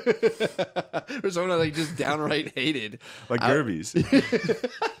 or someone I like just downright hated, like Gerbies.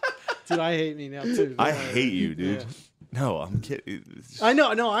 Dude, I hate me now too. I hate you, dude. Yeah. No, I'm kidding. I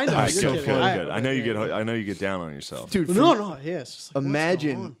know. No, I know. All right, You're good, kidding. good. I know you get. I know you get down on yourself. dude. No, no. Yeah. It's just like, what's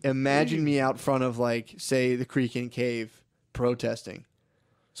going Imagine on? me out front of like say the Creek and Cave protesting.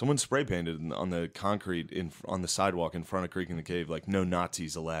 Someone spray painted on the concrete on the sidewalk in front of Creek in the Cave, like, no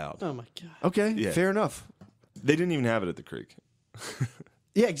Nazis allowed. Oh my god. Okay, Yeah. fair enough. They didn't even have it at the Creek.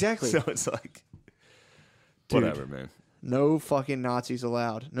 Yeah, exactly. So it's like, Dude. whatever, man. No fucking Nazis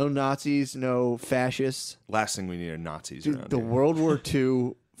allowed. No Nazis, no fascists. Last thing we need are Nazis Dude, around the here. World War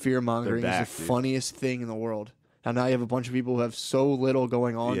II fear-mongering They're back, is the dude. funniest thing in the world. And now you have a bunch of people who have so little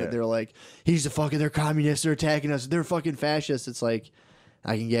going on Yeah. that they're like, they're communists, they're attacking us, they're fucking fascists. It's like,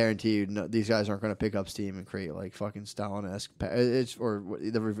 I can guarantee you, no, these guys aren't going to pick up steam and create like fucking Stalin-esque, or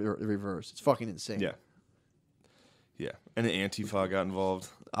the reverse. It's fucking insane. Yeah. Yeah. And the Antifa got involved.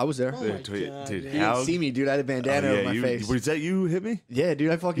 I was there. Oh Dude, my God, dude, dude. You how... didn't see me, dude. I had a bandana Oh, yeah, over my you, face. Was that you hit me? Yeah,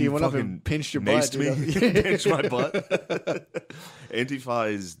 dude. I fucking went up and pinched your butt. maced Dude. me. Pinched my butt.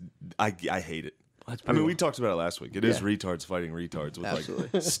 Antifa is... I hate it. That's I mean, brutal. we talked about it last week. It is Yeah. retards fighting retards with Absolutely.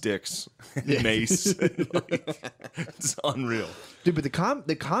 like sticks, Yeah. mace. It's unreal. Dude, but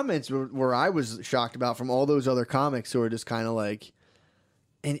the comments were I was shocked about from all those other comics who are just kind of like,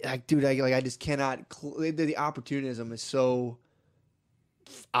 and like, dude, I just cannot. The opportunism is so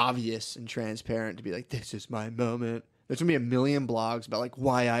obvious and transparent to be like, this is my moment. There's gonna be a million blogs about like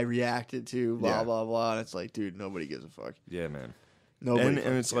why I reacted to blah Yeah. blah blah, and it's like, dude, nobody gives a fuck. Yeah, man. Nobody. And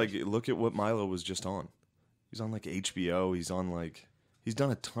fucking it's cares. like, look at what Milo was just on. He's on like HBO. He's on like, he's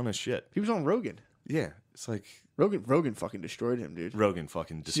done a ton of shit. he was on Rogan. Yeah, it's like Rogan fucking destroyed him, dude. Rogan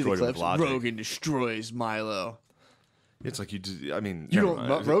fucking See the destroyed him with clips? logic. Rogan destroys Milo. It's like you just, I mean, You never don't.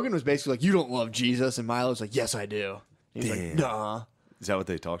 mind. Rogan was basically like, you don't love Jesus, and Milo's like, yes, I do. He's like, Damn. nah. Is that what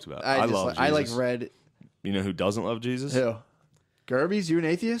they talked about? I love like, I like Jesus. read. You know who doesn't love Jesus? Who? Gerbies, you an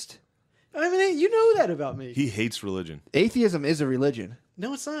atheist? I mean, you know that about me. He hates religion. Atheism is a religion.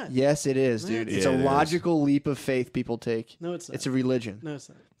 No, it's not. Yes, it is, dude. Yeah, It's it a is. logical leap of faith people take. No, it's not. It's a religion. No, it's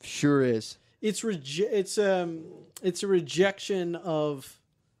not. Sure is. It's a rejection of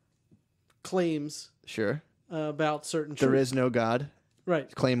claims Sure. about certain There truth. is no God.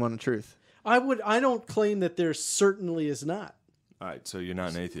 Right. Claim on the truth. I don't claim that there certainly is not. All right, so you're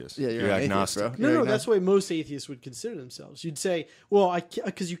not an atheist. Yeah, you're an atheist, agnostic. bro. No, You're that's the way most atheists would consider themselves. You'd say, well,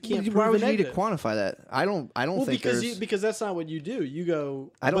 because you can't prove Why would a you need to negative. quantify that? I don't Well, think because there's. because that's not what you do. You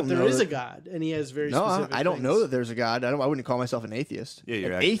go, I don't but there know is that- a God, and He has very no, specific I don't things. know that there's a God. I wouldn't call myself an atheist. Yeah,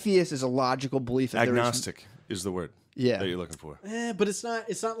 you're An atheist is a logical belief that Agnostic is the word Yeah. that you're looking for. But it's not.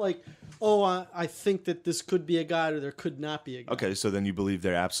 It's not like, oh, I think that this could be a God or there could not be a God. Okay, so then you believe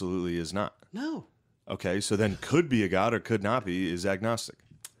there absolutely is not. No, Okay, so then could be a God or could not be is agnostic.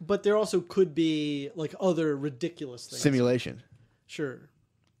 but there also could be like other ridiculous things. Simulation. Sure.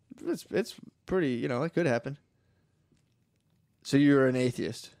 It's pretty. It could happen. So you're an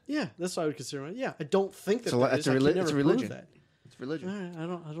atheist. Yeah, that's what I would consider it. Yeah, I don't think that So there that's is. a I can reli- never it's a prove religion. that. It's religion. All right,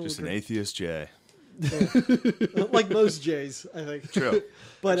 I don't Just an agree. atheist Jay. Like most Jays, I think. True.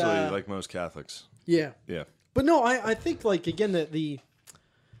 But Actually, like most Catholics. yeah, Yeah. but no, I think like again that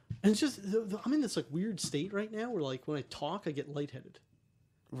and it's just I'm in this like weird state right now where like when I talk I get lightheaded. It's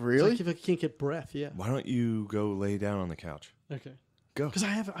Really? like if I can't get breath, yeah. Why don't you go lay down on the couch? Okay. Go. Because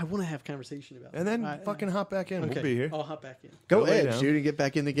I want to have conversation about And it. then fucking hop back in. Okay. We'll be here. I'll hop back in. Go lay Edge, down. dude, and get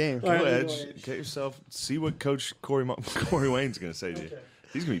back in the game. All Go right, Edge. go Edge. Get yourself. See what Coach Corey Wayne's gonna say to you. Okay.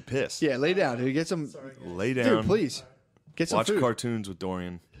 He's gonna be pissed. Yeah, lay down, dude. Get some. Sorry, guys. Lay down. Dude, please. Get some Watch food. cartoons with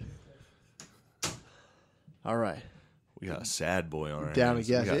Dorian. All right. We got a sad boy on our Down hands.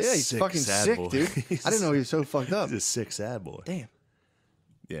 again. We got a Yeah, he's sick, fucking sad sick, boy. dude. I didn't know he was so fucked up. He's a sick sad boy. Damn.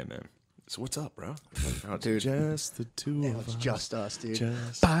 Yeah, man. So what's up, bro? Now it's Dude. just the two Now of it's us. just us, dude.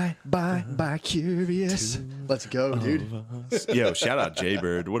 Just Bye, curious. Let's go, dude. of us. Yo, shout out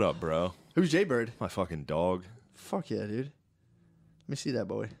Jaybird. What up, bro? Who's Jaybird? My fucking dog. Fuck yeah, dude. Let me see that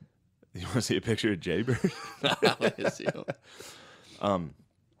boy. You want to see a picture of Jaybird? What So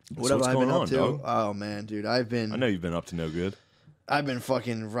have what's I going been on, up to? dog? Oh man, dude, I know you've been up to no good. I've been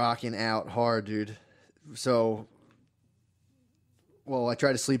fucking rocking out hard, dude. So, well, I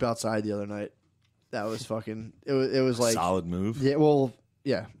tried to sleep outside the other night. That was fucking. It was like Solid move. yeah. Well,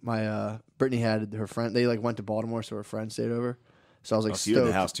 yeah. My Brittany had her friend. They like went to Baltimore, so her friend stayed over. So I was like, Oh, so you had the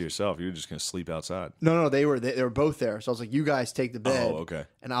stoked. house to yourself. You were just gonna sleep outside. No, they were both there. So I was like, you guys take the bed. Oh, okay.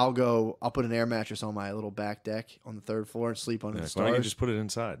 And I'll put an air mattress on my little back deck on the third floor and sleep under Yeah, the so why don't you stars. just put it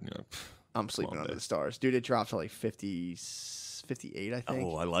inside? You know, I'm sleeping long under day. the stars. Dude, it dropped to like 50, 58, I think.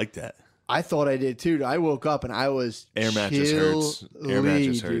 oh, I like that. I thought I did too. I woke up and I was Air mattress hurts. Air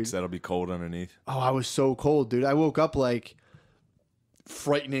mattress dude. hurts. That'll be cold underneath. Oh, I was so cold, dude. I woke up like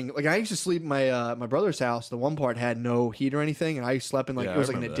frightening. Like I used to sleep in my brother's house. The one part had no heat or anything, and I slept in like Yeah, it I was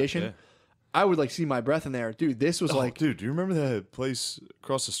like an remember that, addition. yeah. I would like see my breath in there, dude. This was like, dude, do you remember that place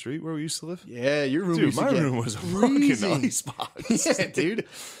across the street where we used to live? yeah, your room. Dude, used to my get room was a fucking freezing. icebox. Yeah, dude.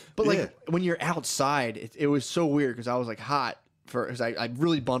 But like Yeah. when you're outside, it was so weird because I was like hot because I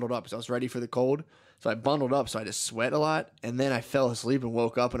really bundled up because I was ready for the cold. So I bundled up, so I just sweat a lot, and then I fell asleep and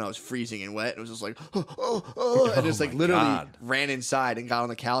woke up and I was freezing and wet. It was just like, and just like my literally God. ran inside and got on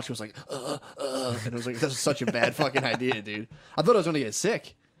the couch. And was like, and it was like, this was such a bad fucking idea, dude. I thought I was going to get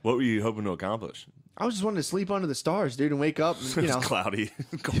sick. What were you hoping to accomplish? I was just wanting to sleep under the stars, dude, and wake up. And, you It know, was cloudy,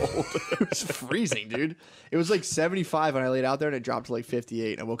 cold. it was freezing, dude. It was like 75 when I laid out there, and it dropped to like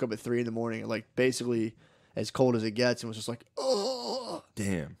 58. I woke up at 3 in the morning, like basically as cold as it gets, and was just like, oh.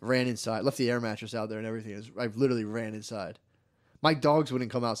 Damn. Ran inside, left the air mattress out there and everything. I literally ran inside. My dogs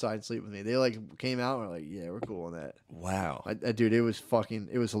wouldn't come outside and sleep with me. They like came out and were like, yeah, we're cool on that. Wow. Dude, it was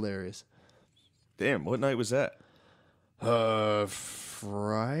hilarious. Damn. What night was that?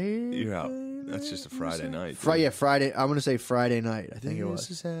 Friday. You're out. That's just a Friday night. Yeah, Friday. I'm gonna say Friday night. I think it was.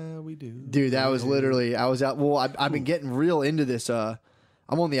 This is how we do. Dude, that was literally. I was out. Well, I've been getting real into this.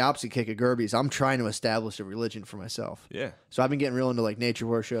 I'm on the opposite kick of Gerby's. I'm trying to establish a religion for myself. Yeah. So I've been getting real into like nature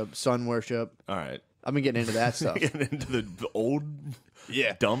worship, sun worship. All right. I've been getting into that stuff. Getting into the old,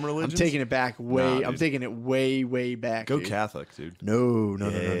 dumb religion. I'm taking it back way. Nah, I'm dude. taking it way back. Go dude. Catholic, dude. No.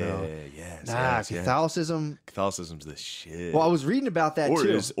 Yes. Nah, yes, yes. Catholicism. Catholicism's the shit. Well, I was reading about that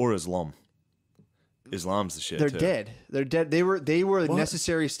too. Or Islam. Islam's the shit. They're too. dead. They're dead. They were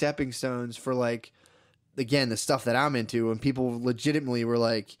necessary stepping stones for like, again, the stuff that I'm into, and people legitimately were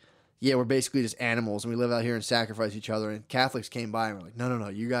like, yeah, we're basically just animals, and we live out here and sacrifice each other. And Catholics came by and were like, no,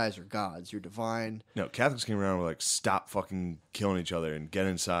 you guys are gods. You're divine. No, Catholics came around and were like, stop fucking killing each other and get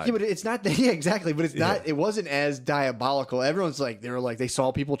inside. Yeah, but it's not that. Yeah, exactly. But it's not. Yeah. It wasn't as diabolical. Everyone's like, they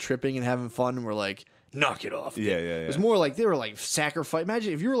saw people tripping and having fun, and were like, knock it off. Yeah. It was more like they were like sacrifice.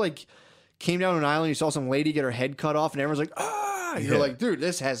 Imagine if you were like came down an island, you saw some lady get her head cut off, and everyone's like, ah. And you're Yeah. like, dude,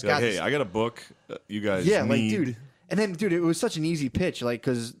 this has You're got. like, hey, this. I got a book. You guys Yeah, like, need... dude. And then, dude, it was such an easy pitch, like,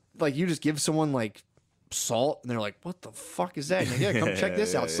 because, like, you just give someone, like, salt, and they're like, what the fuck is that? And like, yeah, come check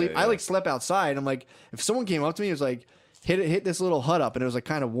this out. Sleep. I, like, slept outside. I'm like, if someone came up to me, it was like, hit this little hut up, and it was, like,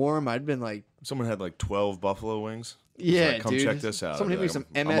 kind of warm. I'd been like... Someone had, like, 12 buffalo wings. Yeah, like, come dude. check this out. Someone hit me I'd some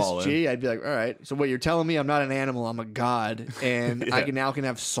be like, I'm all in. MSG. I'd be like, all right. So what you're telling me, I'm not an animal. I'm a god, and Yeah. I can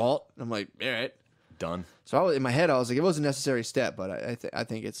have salt. I'm like, all right. Done. So in my head, I was like, it was a necessary step, but I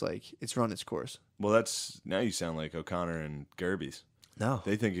think it's like it's run its course. Well, that's... Now you sound like O'Connor and Gerby's. No,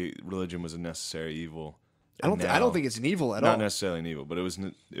 They think religion was a necessary evil. I don't Now- think it's an evil at Not all. necessarily an evil, but it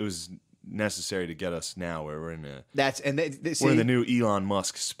was necessary to get us now where we're in a... See, We're in the new Elon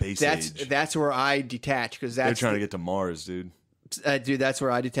Musk space age. that's where I detach because They're that's trying to get to Mars, dude. dude. That's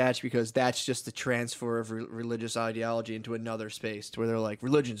where I detach because that's just the transfer of religious ideology into another space, to where they're like,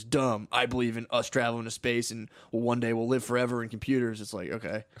 religion's dumb. I believe in us traveling to space and one day we'll live forever in computers. It's like,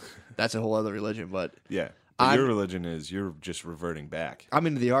 okay, that's a whole other religion, but Yeah. But your religion is you're just reverting back. I'm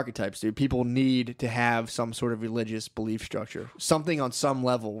into the archetypes, dude. People need to have some sort of religious belief structure, something on some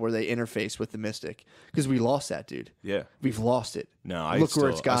level where they interface with the mystic, because we lost that, dude. Yeah. We've lost it. No, I Look still,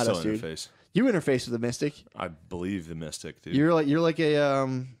 where it's got I still us, dude. interface. You interface with the mystic. I believe the mystic, dude. You're like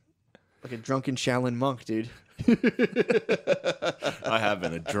a drunken Shaolin monk, dude. I have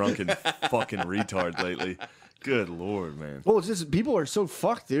been a drunken fucking retard lately. Good Lord, man. Well, it's just people are so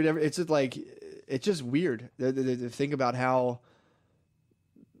fucked, dude. It's just like it's just weird to think about how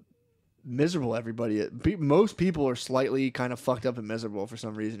miserable everybody is. Most people are slightly kind of fucked up and miserable for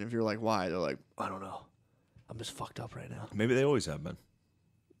some reason. If you're like, why? They're like, I don't know. I'm just fucked up right now. Maybe they always have been.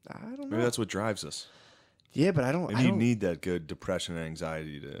 I don't know. Maybe that's what drives us. Yeah, but I don't. Maybe you need that good depression and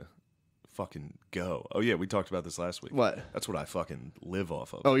anxiety to fucking go. Oh yeah, we talked about this last week. What? That's what I fucking live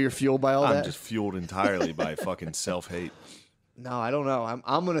off of. Oh, you're fueled by all I'm that? just fueled entirely by fucking self-hate. No, I don't know.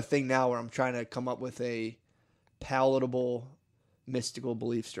 I'm on a thing now where I'm trying to come up with a palatable, mystical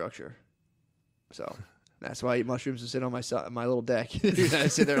belief structure. So that's why I eat mushrooms and sit on my little deck. I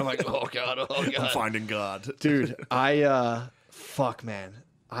sit there and I'm like, oh god, I'm finding God. dude. Fuck, man.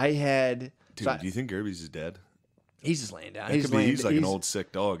 I had. Dude, so do you think Gerby's is dead? he's just laying down. That could be, he's like an old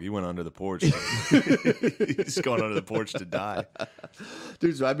sick dog. He went under the porch. He's going under the porch to die.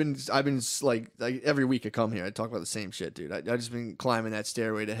 Dude, so I've been like every week I come here, I talk about the same shit, dude. I just been climbing that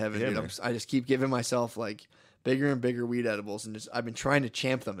stairway to heaven, Yeah, dude. man. I just keep giving myself like bigger and bigger weed edibles, and I've been trying to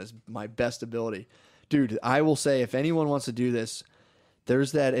champ them as my best ability, dude. I will say, if anyone wants to do this,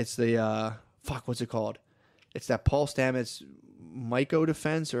 there's that. It's the what's it called? It's that Paul Stamets myco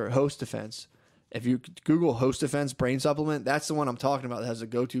defense or host defense. If you Google host defense brain supplement, that's the one I'm talking about that has the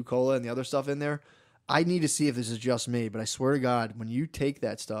go-to cola and the other stuff in there. I need to see if this is just me, but I swear to God, when you take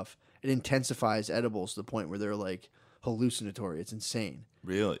that stuff it intensifies edibles to the point where they're like hallucinatory. It's insane.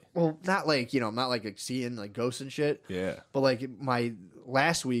 Really? Well, not like not like seeing like ghosts and shit. Yeah. But like my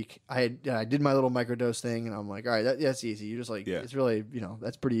last week, I did my little microdose thing, and I'm like, all right, that's easy. You just like it's really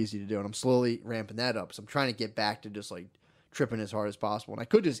that's pretty easy to do, and I'm slowly ramping that up. So I'm trying to get back to just like tripping as hard as possible. And I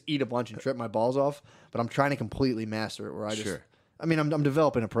could just eat a bunch and trip my balls off, but I'm trying to completely master it. Where I just, I mean, I'm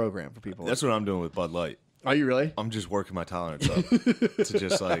developing a program for people. That's what I'm doing with Bud Light. Are you really? I'm just working my tolerance up to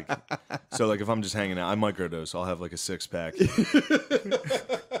just like, so like if I'm just hanging out, I microdose. I'll have like a 6-pack.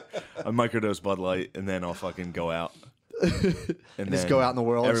 I microdose Bud Light, and then I'll fucking go out and just go out in the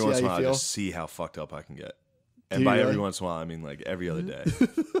world. Every see once in a how while, you I feel. just see how fucked up I can get. And Do by you every really? once in a while, I mean like every other day.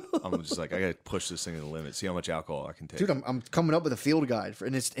 I'm just like, I gotta push this thing to the limit. See how much alcohol I can take. Dude, I'm coming up with a field guide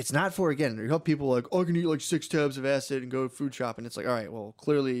and it's not for again. You help people like, oh, I can eat like 6 tabs of acid and go food shopping. It's like, all right, well,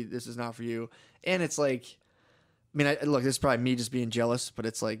 clearly this is not for you. And it's like, I mean, look, this is probably me just being jealous, but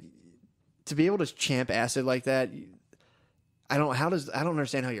it's like to be able to champ acid like that. I don't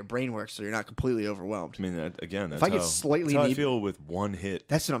understand how your brain works, so you're not completely overwhelmed. I mean, again, that's if I get slightly, that's how I feel with one hit.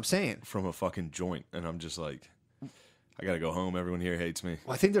 That's what I'm saying. From a fucking joint, and I'm just like, I gotta go home. Everyone here hates me.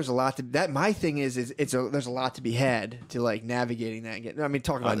 Well, I think there's a lot to that. My thing is there's a lot to be had to like navigating that. And get, I mean,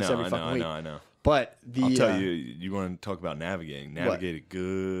 talking about this every fucking week. I know. But I'll tell you, you want to talk about navigating? Navigate a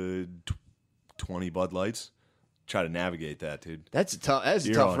good 20 Bud Lights. Try to navigate that, dude. That's a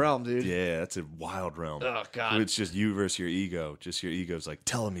tough realm, dude. Yeah, that's a wild realm. Oh god, it's just you versus your ego. Just your ego's like,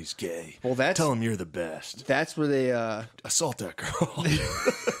 tell him he's gay. Well, tell him you're the best. That's where they assault that girl.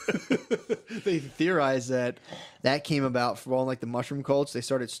 They theorize that came about from all like the mushroom cults. They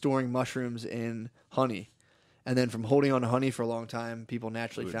started storing mushrooms in honey, and then from holding on to honey for a long time, people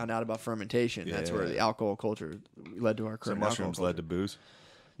naturally found out about fermentation. Yeah. That's where the alcohol culture led to our current. So mushrooms led to booze.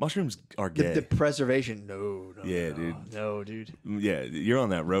 Mushrooms are gay. The preservation, no, dude. No, dude. Yeah, you're on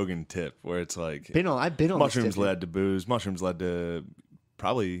that Rogan tip where it's like I've been on mushrooms led to booze. Mushrooms led to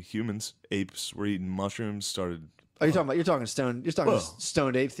probably humans. Apes were eating mushrooms. Started. Oh, you're talking stoned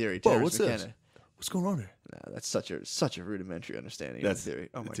ape theory. Whoa, what's this? What's going on here? No, that's such a rudimentary understanding of the theory.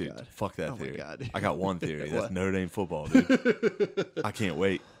 Oh my god, fuck that theory. My god. I got one theory. That's Notre Dame football, dude. I can't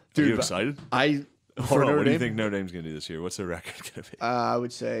wait. Dude, are you excited? Hold on, what do you think Notre Dame's going to do this year? What's their record going to be? I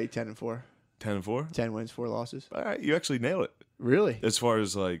would say 10-4. 10-4? 10 wins, 4 losses. All right, you actually nailed it. Really? As far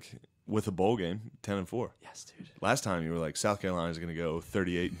as like with a bowl game, 10-4. Yes, dude. Last time you were like South Carolina's going to go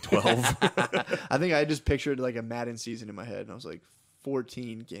 38-12. I think I just pictured like a Madden season in my head, and I was like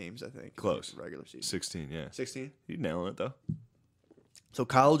 14 games. I think close. Regular season. 16, yeah. 16. You nailing it though. So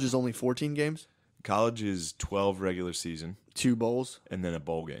college is only 14 games. College is 12 regular season, 2 bowls, and then a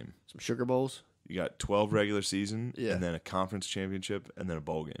bowl game. Some sugar bowls. You got 12 regular season, and then a conference championship, and then a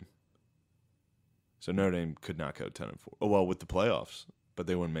bowl game. So Notre Dame could not go 10-4. Oh, well, with the playoffs, but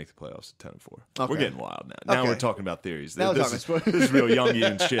they wouldn't make the playoffs at 10-4. Okay. We're getting wild now. Now we're talking about theories. This is real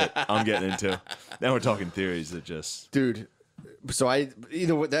Jungian shit I'm getting into. Now we're talking theories that just... Dude, so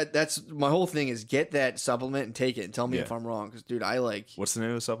that's my whole thing is get that supplement and take it and tell me if I'm wrong. Because, dude, I like... What's the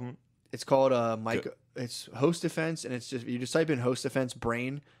name of the supplement? It's called it's Host Defense, and it's just you just type in Host Defense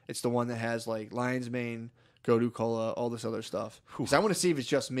Brain. It's the one that has like Lion's Mane, Godu Cola, all this other stuff. Because I want to see if it's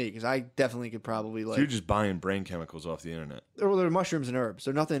just me, because I definitely could probably like. So you're just buying brain chemicals off the internet. They're mushrooms and herbs.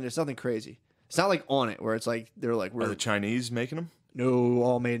 It's nothing crazy. It's not like On It where it's like they're like are the Chinese making them? No,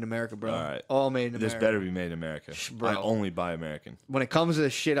 all made in America, bro. All right. All made in America. This better be made in America. Bro. I only buy American. When it comes to the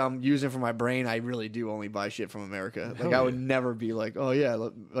shit I'm using for my brain, I really do only buy shit from America. Like, I would never be like, oh, yeah,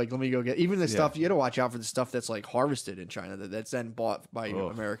 let me go get... Even the stuff... You got to watch out for the stuff that's, like, harvested in China that's then bought by an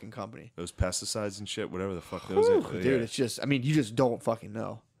American company. Those pesticides and shit, whatever the fuck those are. Dude, it's just... I mean, you just don't fucking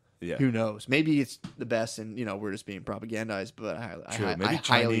know. Yeah. Who knows? Maybe it's the best and, we're just being propagandized, but maybe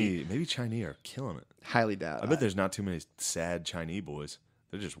Chinese are killing it. Highly doubt. I bet there's not too many sad Chinese boys.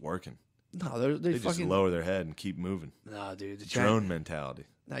 They're just working. No, they just lower their head and keep moving. No, dude. The drone mentality.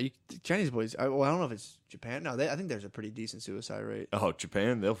 No, Chinese boys. I don't know if it's Japan. No, I think there's a pretty decent suicide rate. Oh,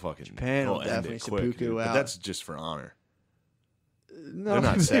 Japan, they'll definitely seppuku out. But that's just for honor. No, they're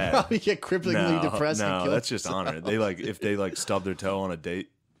not sad. They probably get cripplingly depressed. No, and that's just honor. They if they stub their toe on a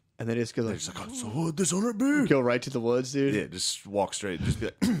date. And they just go like, oh, so what this on it be? Go right to the woods, dude. Yeah, just walk straight. Just be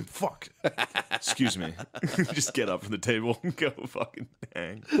like, fuck. Excuse me. Just get up from the table and go fucking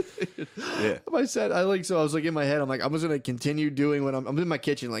hang. Yeah. I was like in my head, I'm like, I'm just gonna continue doing what I'm in my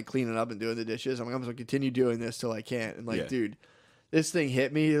kitchen, like cleaning up and doing the dishes. I'm just gonna continue doing this till I can't. And like, dude, this thing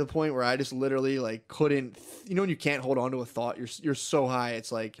hit me to the point where I just literally like couldn't. When you can't hold on to a thought, you're so high.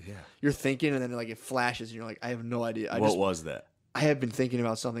 It's like you're thinking, and then like it flashes, and you're like, I have no idea. What was that? I have been thinking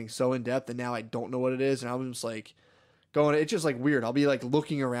about something so in depth, and now I don't know what it is, and I'm just like going. It's just like weird. I'll be like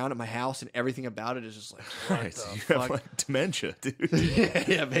looking around at my house and everything about it is just like, what Right. the You fuck? have like dementia, dude.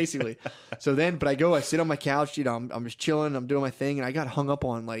 yeah, basically. So then, but I sit on my couch, you know, I'm just chilling, I'm doing my thing, and I got hung up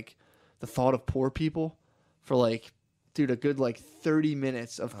on like the thought of poor people for like, dude, a good like 30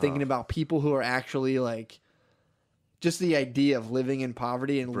 minutes of thinking about people who are actually like, just the idea of living in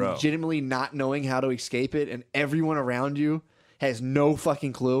poverty and legitimately not knowing how to escape it, and everyone around you has no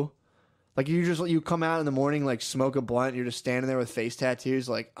fucking clue. Like you come out in the morning, like smoke a blunt, you're just standing there with face tattoos,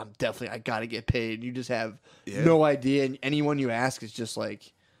 like I gotta get paid. And you just have no idea, and anyone you ask is just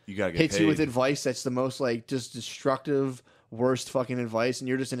like You gotta get hits paid. you with advice that's the most like just destructive, worst fucking advice, and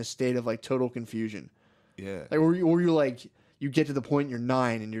you're just in a state of like total confusion. Yeah. Like or you're like you get to the point you're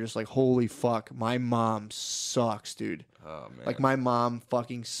 9 and you're just like, holy fuck, my mom sucks, dude. Oh man. Like my mom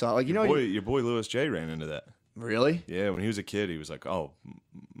fucking sucks. Like your boy Louis J ran into that. Really? Yeah, when he was a kid, he was like, "Oh,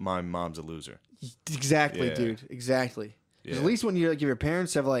 my mom's a loser." Exactly, Yeah. dude. Exactly. 'Cause Yeah. at least when you like, if your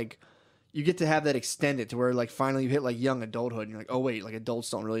parents have like, you get to have that extended to where like finally you hit like young adulthood and you're like, oh wait, like adults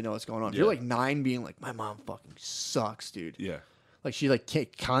don't really know what's going on. If you're like 9 being like, my mom fucking sucks, dude. Yeah. Like she like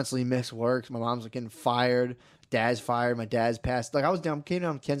can't constantly miss work. My mom's like getting fired. Dad's fired. My dad's passed. Like came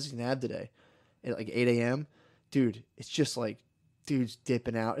down Kensington Ave today at like 8 a.m. Dude, it's just like dudes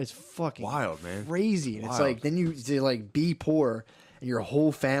dipping out. It's fucking Wild, man. crazy. And it's Wild. like then you like be poor and your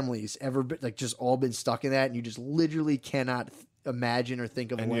whole family's ever been, like just all been stuck in that, and you just literally cannot imagine or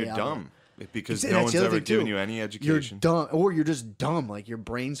think of a And way you're out. dumb because And no that's one's the other ever thing, given too. you any You're education. dumb, or you're just dumb. Like your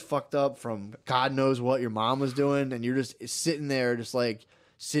brain's fucked up from God knows what your mom was doing, and you're just sitting there, just like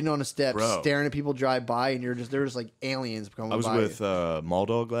sitting on a step, Bro. staring at people drive by, and they're just like aliens coming I was by. with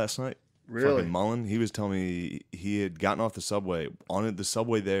Maldog last night. Really? Fucking Mullen. He was telling me he had gotten off the subway. On the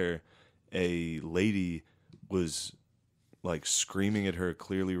subway there, a lady was like screaming at her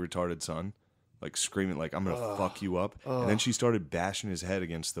clearly retarded son. Like screaming, like, I'm going to fuck you up. And then she started bashing his head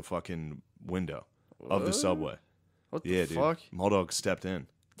against the fucking window of the subway. What the Yeah, fuck? dude. Maldog stepped in.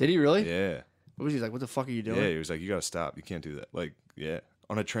 Did he really? Yeah. What was he like? What the fuck are you doing? Yeah, he was like, you got to stop. You can't do that. Like, yeah.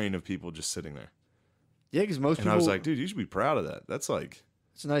 On a train of people just sitting there. Yeah, because most And people. I was like, dude, you should be proud of that. That's like,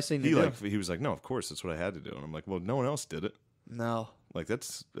 it's a nice thing to do. he was like, no, of course, that's what I had to do. And I'm like, well, no one else did it. No. Like,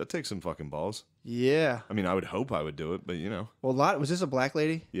 that takes some fucking balls. Yeah. I mean, I would hope I would do it, but you know. Well, was this a black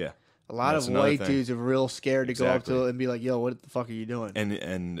lady? Yeah. A lot That's of another white thing. dudes are real scared to go up Exactly. to it and be like, yo, what the fuck are you doing?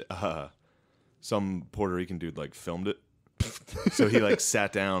 And some Puerto Rican dude like filmed it. So he like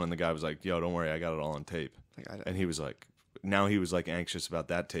sat down and the guy was like, yo, don't worry, I got it all on tape. And he was like, now he was like anxious about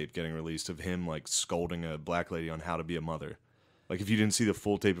that tape getting released of him like scolding a black lady on how to be a mother. Like if you didn't see the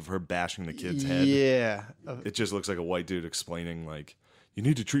full tape of her bashing the kid's head, Yeah. it just looks like a white dude explaining like, you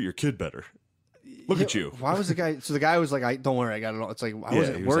need to treat your kid better. Look at you. Why was the guy? So the guy was like, "Don't worry, I got it all." It's like I Yeah,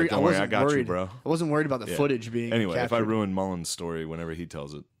 wasn't he was like, worried. "Don't I worry, wasn't I got you, worried, bro." I wasn't worried about the Yeah. footage being Anyway, if I captured. ruin Mullen's story whenever he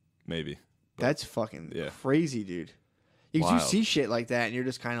tells it, maybe. That's fucking Yeah. crazy, dude. You Wild. see shit like that, and you're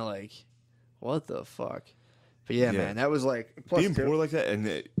just kind of like, "What the fuck?" But yeah, Yeah. man, that was like plus Being poor like that, and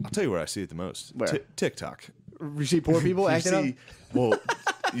I'll tell you where I see it the most. Where? TikTok. You see poor people You acting up. see, well,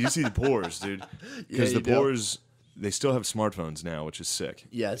 you see the poors, dude. Because Yeah, the you do. poors, they still have smartphones now, which is sick.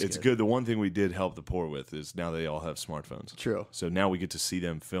 Yeah, it's it's good. good. The one thing we did help the poor with is now they all have smartphones. True. So now we get to see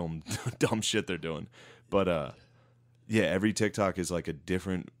them film dumb shit they're doing. But yeah, every TikTok is like a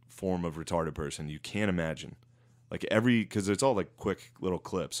different form of retarded person. You can't imagine. Like because it's all like quick little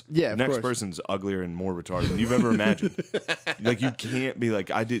clips. Yeah, the of next course. person's uglier and more retarded than you've ever imagined. Like you can't be like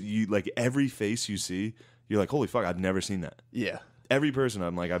like every face you see, you're like, holy fuck, I've never seen that. Yeah, Every person,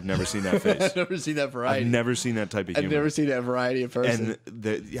 I'm like, I've never seen that face. I've never seen that variety. I've never seen that type of I've humor. never seen that variety of person.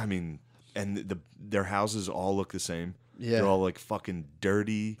 Their houses all look the same. Yeah. They're all like fucking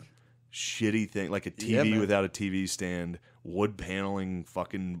dirty, shitty thing, like a Yeah, TV man. without a TV stand, wood paneling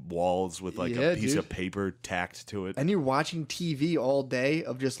fucking walls with like Yeah, a piece dude. of paper tacked to it. And you're watching TV all day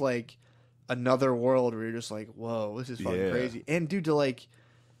of just like another world where you're just like, whoa, this is fucking Yeah. crazy. And dude,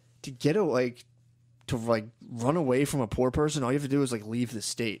 to get to run away from a poor person, all you have to do is like leave the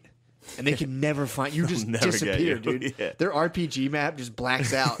state. And they can never find you. Just never get disappear, you. dude. Yeah. Their RPG map just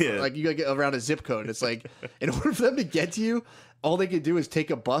blacks out. Yeah. Like you gotta get around a zip code. It's like in order for them to get to you, all they could do is take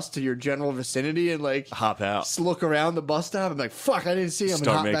a bus to your general vicinity and like Hop out. just look around the bus stop and be like, fuck, I didn't see him, Start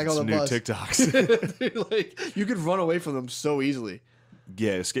and hop making back on some the new bus. TikToks. Dude, like you could run away from them so easily.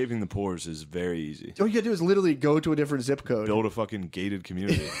 Yeah, escaping the poors is very easy. All you gotta do is literally go to a different zip code. Build a fucking gated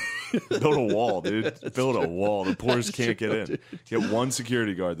community. Build a wall, dude. Build a wall. The poors can't get in. Get one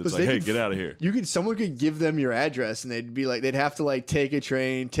security guard that's like, They hey, could- get out of here. Someone could give them your address, and they'd be like, they'd have to like take a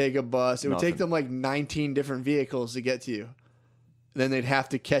train, take a bus. It would take Nothing. them like 19 different vehicles to get to you. Then they'd have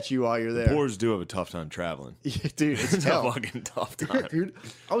to catch you while you're there. Boars do have a tough time traveling. Yeah, dude, it's a hell. fucking tough time. Dude,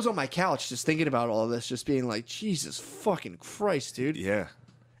 I was on my couch just thinking about all of this, just being like, Jesus fucking Christ, dude. Yeah.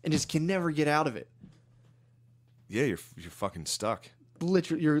 And just can never get out of it. Yeah, you're fucking stuck.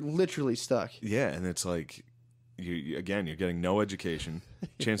 You're literally stuck. Yeah, and it's like, you're getting no education.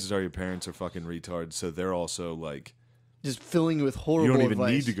 Chances are your parents are fucking retards, so they're also like... Just filling you with horrible advice. You don't even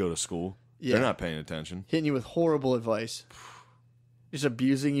advice. need to go to school. Yeah. They're not paying attention. Hitting you with horrible advice. Just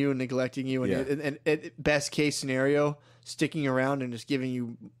abusing you and neglecting you. And best case scenario, sticking around and just giving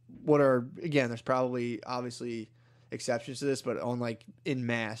you what are, again, there's probably obviously exceptions to this, but on like in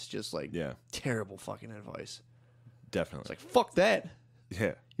mass, just like terrible fucking advice. Definitely. It's like, fuck that.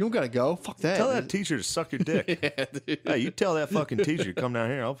 Yeah. You don't got to go. Fuck that. Tell that teacher to suck your dick. Yeah, dude. Hey, you tell that fucking teacher to come down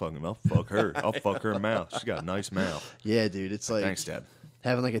here. I'll fuck her. I'll fuck her mouth. She's got a nice mouth. Yeah, dude. It's like thanks, Dad.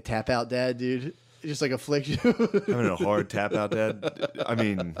 Having like a tap out dad, dude. Just like affliction. Having a hard tap out, Dad. I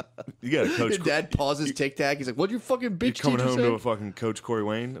mean, you got to coach. Your dad pauses Tic Tac. He's like, "What your fucking bitch?" You're coming home say? to a fucking Coach Corey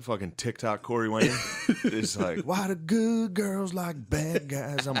Wayne, a fucking TikTok Corey Wayne. It's like, why do good girls like bad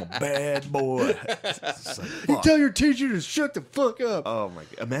guys? I'm a bad boy. It's like, you tell your teacher to shut the fuck up. Oh my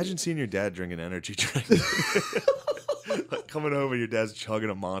god! Imagine seeing your dad drink an energy drink. Like coming home and your dad's chugging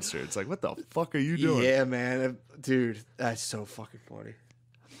a Monster. It's like, what the fuck are you doing? Yeah, man, dude, that's so fucking funny.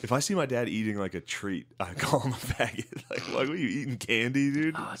 If I see my dad eating like a treat, I call him a faggot. Like, what are you eating candy,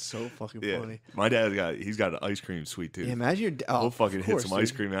 dude? Oh, it's so fucking funny. My dad's got an ice cream sweet tooth. Yeah, imagine your He'll fucking hit some ice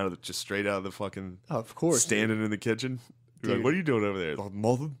cream just straight out of the fucking. Oh, of course. Standing in the kitchen. You're like, what are you doing over there? Like,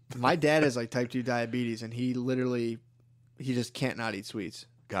 nothing. My dad has like type 2 diabetes, and he just can't not eat sweets.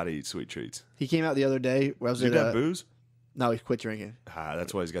 Gotta eat sweet treats. He came out the other day. Where I was Did that booze? No, he quit drinking.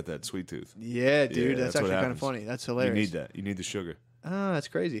 That's why he's got that sweet tooth. Yeah, dude, that's actually kind of funny. That's hilarious. You need that. You need the sugar. Oh, that's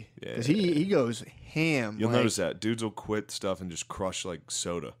crazy. Yeah. Because he goes ham. You'll notice that. Dudes will quit stuff and just crush like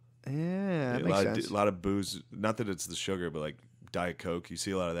soda. Yeah, that makes sense. A lot of booze. Not that it's the sugar, but like Diet Coke. You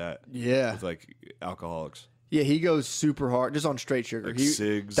see a lot of that. Yeah. With like alcoholics. Yeah, he goes super hard, just on straight sugar. Like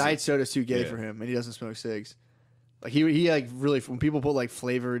cigs. Diet soda's too gay for him, and he doesn't smoke cigs. Like he like really, when people put like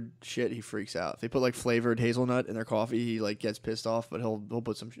flavored shit, he freaks out. If they put like flavored hazelnut in their coffee, he like gets pissed off. But he'll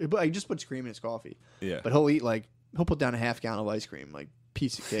put some. But he just puts cream in his coffee. Yeah. But he'll put down a half gallon of ice cream, like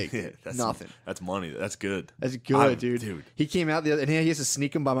piece of cake. Yeah, nothing. That's money. That's good. That's good, dude. He came out the other, and he has to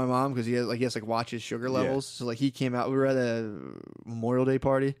sneak him by my mom because he has to watch his sugar levels. So like he came out. We were at a Memorial Day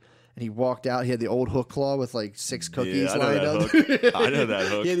party. And he walked out. He had the old hook claw with like 6 cookies lined up. I know that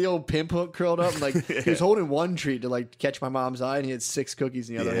hook. He had the old pimp hook curled up. And like he was holding one treat to like catch my mom's eye, and he had 6 cookies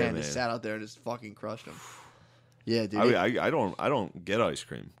in the other hand. And sat out there and just fucking crushed them. Yeah, dude. I don't get ice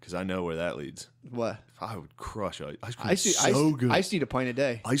cream because I know where that leads. What? I would crush ice cream. So good. I used to eat a pint a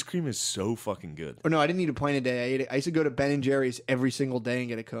day. Ice cream is so fucking good. Or no, I didn't eat a pint a day. I used to go to Ben and Jerry's every single day and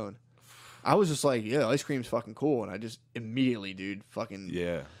get a cone. I was just like, yeah, ice cream's fucking cool, and I just immediately, dude, fucking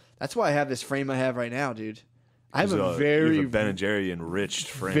That's why I have this frame I have right now, dude. I have a very Ben and Jerry enriched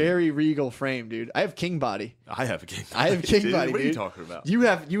frame. Very regal frame, dude. I have king body. I have a king body. I have king body, What dude. are you talking about?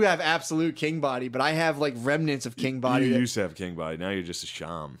 You have absolute king body, but I have like remnants of king body. You used to have king body. Now you're just a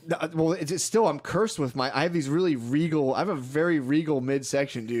sham. Well, it's still, I'm cursed with I have these really regal, I have a very regal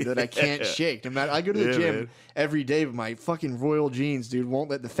midsection, dude, that I can't shake. No matter, I go to the gym every day, but my fucking royal jeans, dude, won't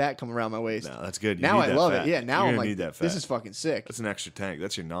let the fat come around my waist. No, that's good. Now I love it. Yeah, now I'm like, need that fat. This is fucking sick. That's an extra tank.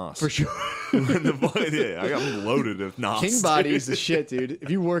 That's your nos. For sure. I got loaded with nos. King body is the shit, dude. If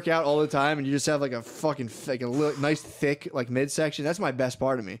you work out all the time and you just have like a fucking nice thick like midsection, that's my best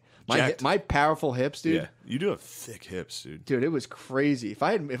part of me. My powerful hips, dude. Yeah, you do have thick hips, dude. Dude, it was crazy. If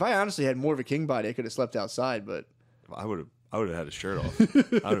I honestly had more of a king body, I could have slept outside. But I would have had a shirt off.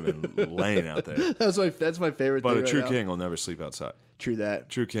 I would have been laying out there. That's my favorite. But thing a true right king will never sleep outside. True that.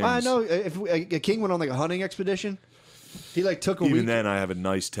 True king. I know. If a king went on like a hunting expedition, he like took a week. Even then, I have a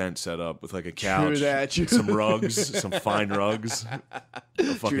nice tent set up with like a couch, some rugs, some fine rugs, a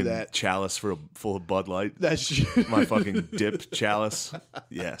fucking chalice full of Bud Light. That's true. My fucking dip chalice.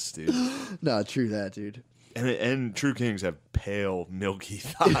 Yes, dude. No, true that, dude. And true kings have pale, milky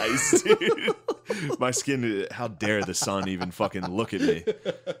thighs, dude. My skin, how dare the sun even fucking look at me?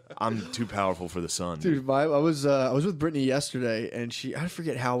 I'm too powerful for the sun. Dude, I was with Brittany yesterday, and I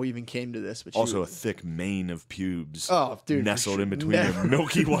forget how we even came to this, but also a thick mane of pubes. Oh, dude, nestled in between your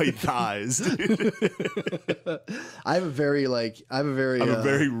milky white thighs. Dude. I have a very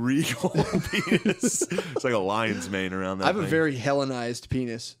regal penis. It's like a lion's mane around that. I have a very Hellenized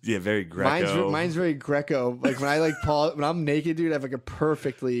penis. Yeah, very Greco. Mine's very Greco. Like when I when I'm naked, dude, I have like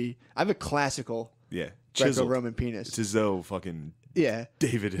I have a classical. Yeah, Greco-Roman penis. It's as though fucking Yeah.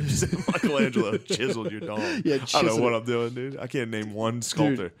 David himself, Michelangelo chiseled your dog. Yeah, I don't know what I'm doing, dude. I can't name one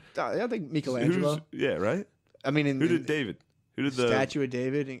sculptor. Dude, I think Michelangelo. Yeah, right? I mean, who did David? Who did the statue of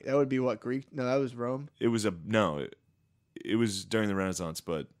David? That would be what, Greek? No, that was Rome. It was it was during the Renaissance,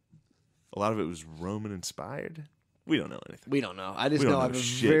 but a lot of it was Roman inspired. We don't know anything. We don't know. I just know I'm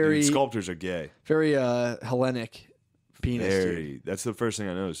shit, very dude. Sculptors are gay. Very Hellenic penis. Dude. That's the first thing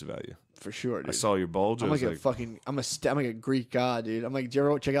I noticed about you. For sure, dude. I saw your bulge. I'm like I'm like a Greek god, dude. I'm like, did you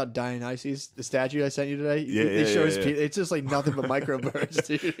ever check out Dionysus, the statue I sent you today? Yeah, It's just like nothing but microbirds,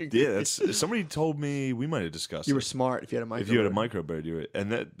 dude. Yeah, that's somebody told me we might have discussed. You were smart if you had a microbird. If you had a microbird, you were,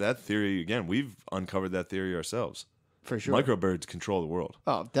 and that theory again, we've uncovered that theory ourselves. For sure, microbirds control the world.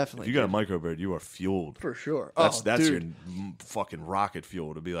 Oh, definitely. If you got a microbird, you are fueled. For sure. That's your fucking rocket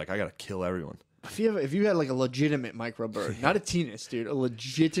fuel to be like, I gotta kill everyone. If you had like a legitimate microbird, not a penis, dude, a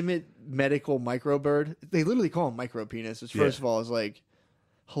legitimate medical microbird, they literally call them micro penis, which first of all is like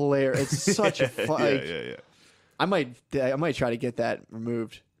hilarious. It's such a fun. Yeah. I might try to get that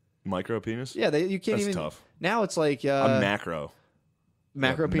removed. Micro penis? Yeah, you can't That's even. Tough. Now it's like a macro.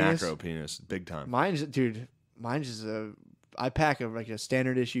 Macro penis. Macro penis, big time. Mine's just I pack like a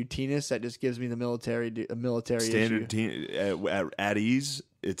standard issue penis that just gives me the military standard issue. At ease.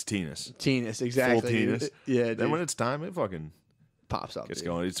 It's tennis. Tennis, exactly. Full tennis. Yeah, dude. Then when it's time, it fucking pops up. Gets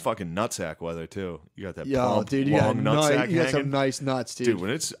going. It's fucking nutsack weather too. You got that dude, long nutsack. You got some nice nuts, dude. Dude,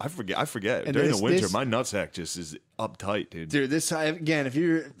 when it's I forget. And during the winter, my nutsack just is uptight, dude. Dude, this again, if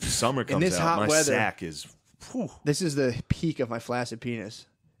you're summer comes this out, hot my weather, sack is. Whew. This is the peak of my flaccid penis.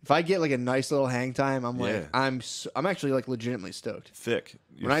 If I get like a nice little hang time, I'm like, I'm actually like legitimately stoked. Thick.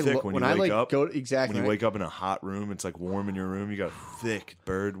 You're thick when you wake up. Exactly. When you wake up in a hot room, it's like warm in your room. You got a thick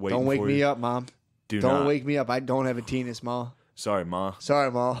bird waiting for you. Don't wake me up, Mom. Don't wake me up. I don't have a penis, Ma. Sorry, Ma.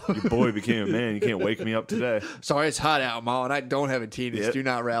 Sorry, Ma. Your boy became a man. You can't wake me up today. Sorry, it's hot out, Ma, and I don't have a penis. Yep. Do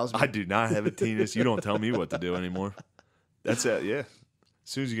not rouse me. I do not have a penis. You don't tell me what to do anymore. That's it, yeah. As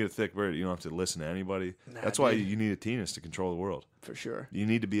soon as you get a thick bird, you don't have to listen to anybody. That's why you need a penis to control the world. For sure. You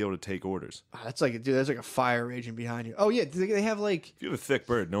need to be able to take orders. That's like, dude, there's like a fire raging behind you. Oh, yeah. They have like. If you have a thick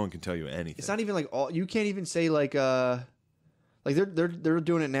bird, no one can tell you anything. It's not even like all. You can't even say like they're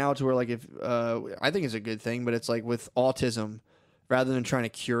doing it now to where like if I think it's a good thing, but it's like with autism, rather than trying to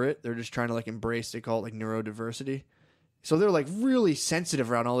cure it, they're just trying to like embrace. They call it like neurodiversity. So they're like really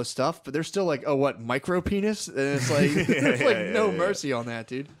sensitive around all this stuff, but they're still like, oh, what, micro penis? And it's like no mercy on that,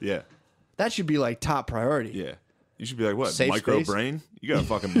 dude. Yeah. That should be like top priority. Yeah. You should be like, what, Safe micro space? brain? You got a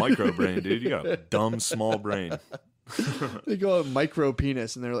fucking micro brain, dude. You got a dumb, small brain. They go micro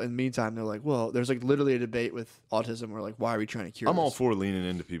penis, and in the meantime, they're like, well, there's like literally a debate with autism where like, why are we trying to cure I'm this? all for leaning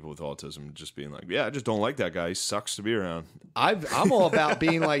into people with autism, just being like, yeah, I just don't like that guy. He sucks to be around. I'm all about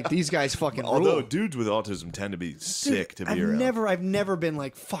being like, these guys fucking Although rule. dudes with autism tend to be sick to be around. I've never been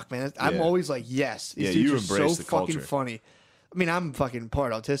like, fuck, man. I'm always like, yes. These you dudes are embrace so the fucking culture. funny. I mean, I'm fucking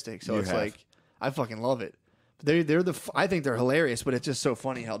part autistic, so like, I fucking love it. I think they're hilarious, but it's just so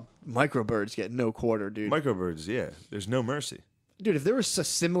funny how microbirds get no quarter, dude. Microbirds, yeah. There's no mercy. Dude, if there was a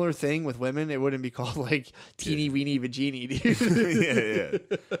similar thing with women, it wouldn't be called like teeny weeny vagini, dude.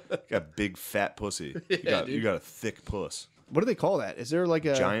 yeah. Got big fat pussy. You got a thick puss. What do they call that? Is there like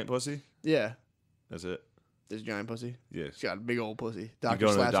a giant pussy? Yeah. That's it. There's giant pussy? Yeah. She's got a big old pussy. You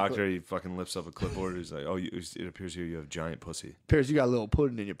go to the doctor, he fucking lifts up a clipboard. He's like, oh, it appears here you have giant pussy. Appears you got a little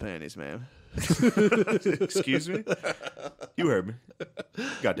pudding in your panties, man. Excuse me? You heard me.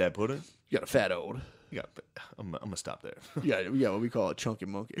 Got that pudding? You got a fat old. I'm going to stop there. You got what we call a chunky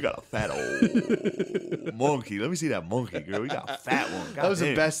monkey. You got a fat old monkey. Let me see that monkey, girl. You got a fat one. God that was damn.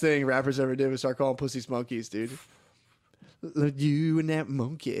 the best thing rappers ever did was start calling pussies monkeys, dude. You and that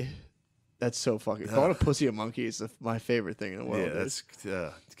monkey. That's so fucking. Calling a pussy a monkey is my favorite thing in the world. Yeah, that's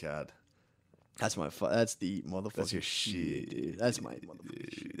God. That's that's the motherfucking. That's your shit, dude. That's my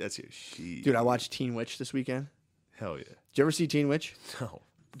motherfucking shit. That's your shit, dude. I watched Teen Witch this weekend. Hell yeah. Did you ever see Teen Witch? No.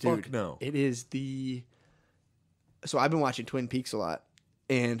 Dude, fuck no. It is So I've been watching Twin Peaks a lot,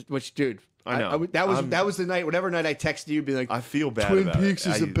 and dude. I know. That was the night. Whatever night I texted you, be like, I feel bad. Twin about Peaks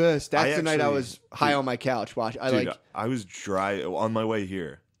it. is the best. That's the night I was high dude, on my couch watching. I was dry on my way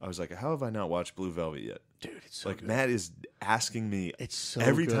here. I was like, how have I not watched Blue Velvet yet? Dude, it's so like good. Matt is asking me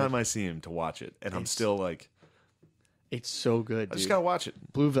every time I see him to watch it, and I'm still like, it's so good. Dude. I just gotta watch it.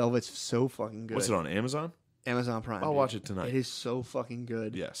 Blue Velvet's so fucking good. What's it on Amazon? Amazon Prime. I'll watch it tonight. It is so fucking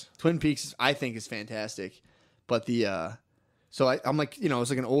good. Yes. Twin Peaks, I think, is fantastic, but so I'm like, it's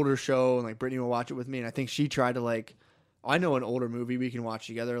like an older show, and like Brittany will watch it with me, and I think she tried to like, I know an older movie we can watch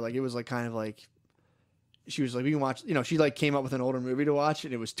together. Like it was like kind of like. She was like, we can watch, she like came up with an older movie to watch,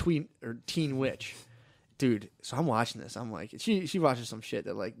 and it was Teen Witch. dude, so I'm watching this. I'm like, she watches some shit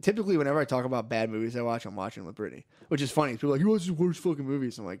that, like, typically whenever I talk about bad movies I watch, I'm watching them with Brittany, which is funny. People are like, you watch the worst fucking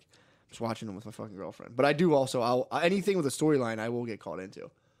movies. I'm like, I'm just watching them with my fucking girlfriend. But I do also, anything with a storyline I will get caught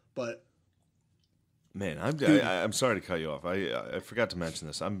into. But man, I'm sorry to cut you off. I forgot to mention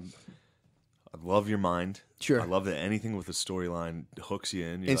this. I love your mind. Sure. I love that anything with a storyline hooks you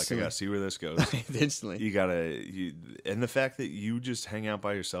in. You're Instantly. like, I gotta see where this goes. Instantly. And the fact that you just hang out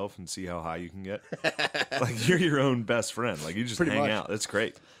by yourself and see how high you can get. Like, you're your own best friend. Like, you just Pretty hang much. out. That's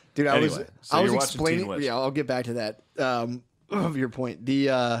great. Dude, I was you're watching explaining. Teen Witch. Yeah, I'll get back to that. Of your point.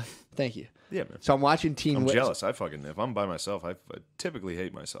 Thank you. Yeah, man. So I'm watching Teen I'm Witch. jealous. If I'm by myself, I typically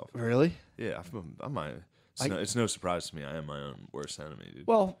hate myself. Really? Yeah, it's no surprise to me. I am my own worst enemy, dude.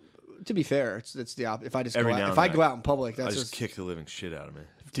 Well, to be fair, it's the opposite. If I just Every go now out, and if I then go out in public, I that's just kick the living shit out of me.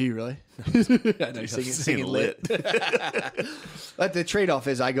 Do you really? I know you're singing lit. But the trade-off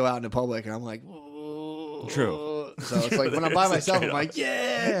is I go out into public and I'm like, whoa. True. So it's like when I'm by myself, I'm like,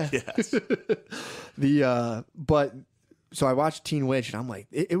 yeah. Yes. But so I watched Teen Witch and I'm like,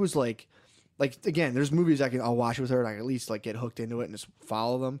 it was like again, there's movies I'll watch with her and I can at least like get hooked into it and just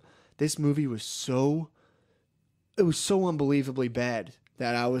follow them. This movie was so unbelievably bad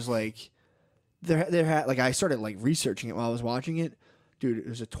that I was like, I started like researching it while I was watching it. Dude, it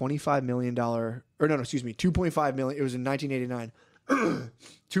was a $25 million, $2.5 million. It was in 1989.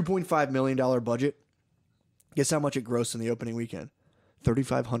 $2.5 million budget. Guess how much it grossed in the opening weekend?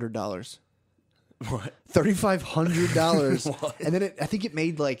 $3,500. What? $3,500. And then I think it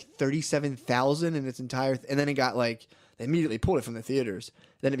made like $37,000 in its entire, and then it got like, they immediately pulled it from the theaters.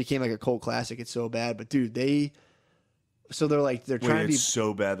 Then it became like a cult classic. It's so bad. But dude, they're trying to be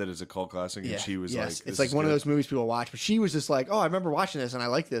so bad that it's a cult classic, and she was like, it's like one of those movies people watch. But she was just like, oh, I remember watching this, and I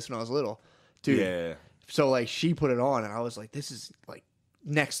liked this when I was little, dude. Yeah. So like she put it on, and I was like, this is like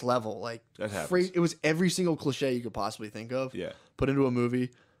next level. Like that happens. It was every single cliche you could possibly think of. Yeah. Put into a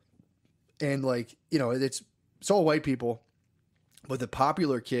movie, and like it's all white people, but the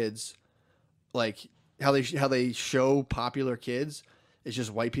popular kids, like how they show popular kids. It's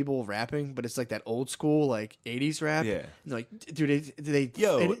just white people rapping, but it's like that old school, like 80s rap. Yeah. And like, dude,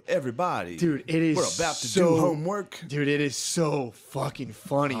 everybody. Dude, it is We're about to do homework. Dude, it is so fucking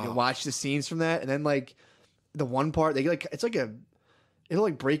funny to watch the scenes from that. And then like the one part, it'll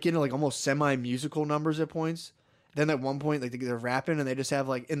like break into like almost semi-musical numbers at points. Then at one point, like they're rapping and they just have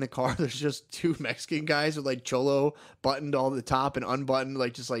like in the car, there's just two Mexican guys with like cholo buttoned all the top and unbuttoned,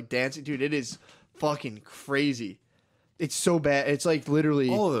 like just like dancing. Dude, it is fucking crazy. It's so bad. It's like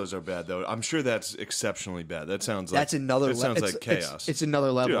literally. All of those are bad, though. I'm sure that's exceptionally bad. That sounds like that's another. That sounds like chaos. It's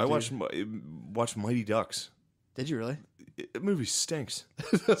another level. Dude, I watched Mighty Ducks. Did you really? The movie stinks.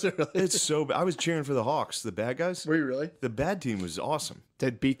 Really? It's so bad. I was cheering for the Hawks, the bad guys. Were you really? The bad team was awesome.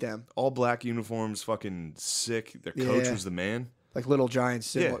 To beat them. All black uniforms, fucking sick. Their coach was the man. Like Little Giants,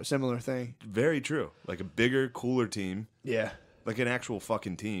 similar thing. Very true. Like a bigger, cooler team. Yeah. Like an actual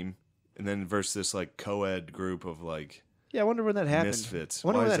fucking team, and then versus this like co-ed group of like. Yeah, I wonder when that happened. Misfits. I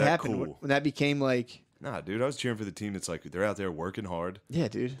wonder Why when is that happened. cool? When that became like. Nah, dude, I was cheering for the team that's like they're out there working hard. Yeah,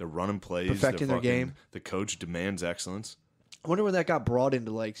 dude. They're running plays. Perfecting their game. The coach demands excellence. I wonder when that got brought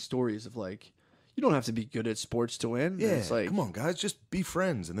into like stories of like, you don't have to be good at sports to win. Yeah, it's like, come on, guys, just be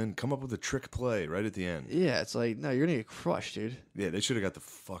friends and then come up with a trick play right at the end. Yeah, it's like, no, you're gonna get crushed, dude. Yeah, they should have got the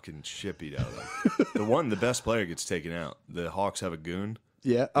fucking shit beat out of them. The best player gets taken out. The Hawks have a goon.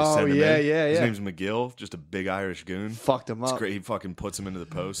 Yeah. Oh, yeah. His name's McGill, just a big Irish goon. Fucked him up. It's great. He fucking puts him into the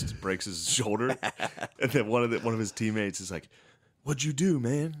post, breaks his shoulder, and then one of his teammates is like, "What'd you do,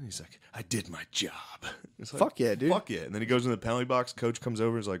 man?" And he's like, "I did my job." It's like, fuck yeah, dude. Fuck yeah. And then he goes in the penalty box. Coach comes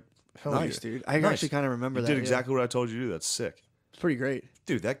over and is like, "Hell nice, yeah. dude. I actually kind of remember you that. Did exactly what I told you to do. That's sick." It's pretty great.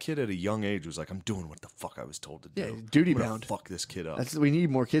 Dude, that kid at a young age was like, "I'm doing what the fuck I was told to do. Yeah, duty I'm gonna bound. Fuck this kid up." We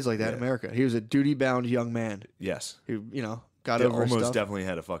need more kids like that in America. He was a duty bound young man. Yes. Who got over almost stuff. definitely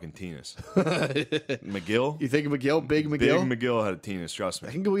had a fucking penis. McGill? You think of McGill? Big McGill? Big McGill had a penis, trust me.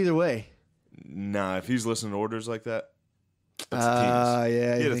 I can go either way. Nah, if he's listening to orders like that, that's a penis.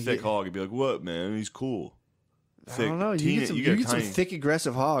 Yeah. He had a thick hog. He'd be like, "What, man? He's cool." Thick. I don't know. You get some thick,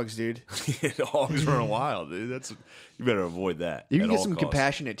 aggressive hogs, dude. The hogs run wild, dude. You better avoid that. You can get some costs.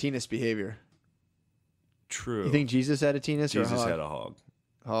 compassionate tennis behavior. True. You think Jesus had a tennis or a hog? Jesus had a hog.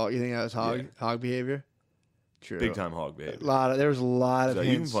 Hog. You think that was hog behavior? True. Big time hog behavior. There was a lot of like,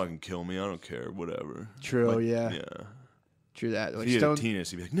 you can hints. fucking kill me. I don't care. Whatever. True. Like, yeah. Yeah. True that. Like if he had a tennis,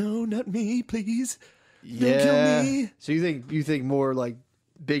 he'd be like, "No, not me, please. Yeah. Don't kill me." So you think more like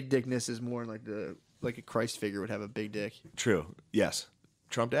big dickness is more like a Christ figure would have a big dick. True. Yes.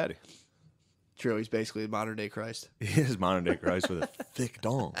 Trump daddy. True, he's basically modern day Christ. He is modern day Christ with a thick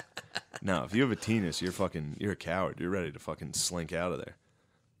dong. No, if you have a penis, you're a coward. You're ready to fucking slink out of there.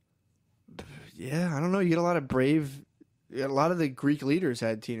 Yeah, I don't know. You get a lot of brave. A lot of the Greek leaders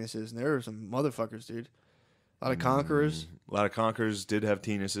had penises, and there were some motherfuckers, dude. A lot of conquerors. A lot of conquerors did have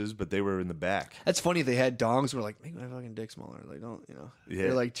penises, but they were in the back. That's funny. If they had dongs, we're like, make my fucking dick smaller. Like, don't, Yeah.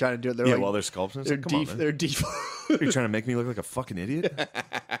 They're like trying to do it. They're Yeah, like, while they're sculpting. They're Come on, deep. man. They're deep. You're trying to make me look like a fucking idiot?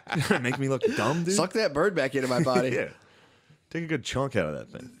 You're trying to make me look dumb, dude? Suck that bird back into my body. Yeah. Take a good chunk out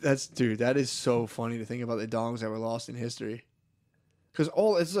of that thing. That is so funny to think about the dongs that were lost in history. Because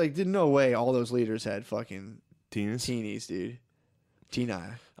it's like, no way all those leaders had fucking teenies, dude.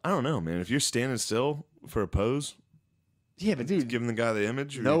 Teni. I don't know, man. If you're standing still for a pose, yeah, but dude, giving the guy the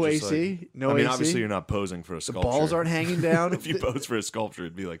image, or no you're just AC, like, no. I mean, AC. obviously, you're not posing for a The sculpture. balls aren't hanging down. If you pose for a sculpture,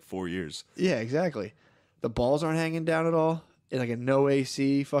 it'd be like 4 years. Yeah, exactly. The balls aren't hanging down at all. In like a no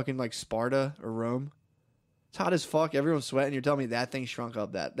AC, fucking like Sparta or Rome. It's hot as fuck. Everyone's sweating. You're telling me that thing shrunk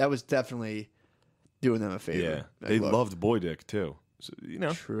up. That was definitely doing them a favor. Yeah, Like, they look. loved boy dick too. So,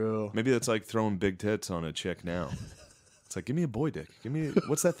 True. Maybe that's like throwing big tits on a chick now. It's like, give me a boy dick.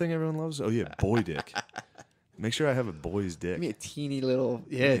 What's that thing everyone loves? Oh yeah, boy dick. Make sure I have a boy's dick. Give me a teeny little,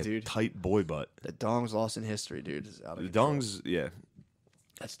 dude. Tight boy butt. The dong's lost in history, dude. Is out of The control. dongs, yeah.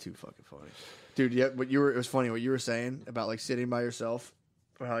 That's too fucking funny, dude. Yeah, it was funny what you were saying about like sitting by yourself,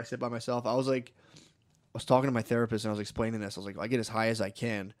 or how I sit by myself. I was talking to my therapist and I was explaining this. I was like, I get as high as I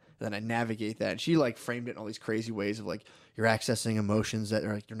can, and then I navigate that. And she like framed it in all these crazy ways of like you're accessing emotions that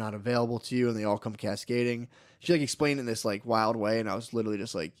are like they're not available to you, and they all come cascading. She like explained it in this like wild way, and I was literally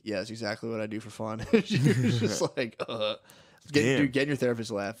just like, yeah, that's exactly what I do for fun. She was just like, getting your therapist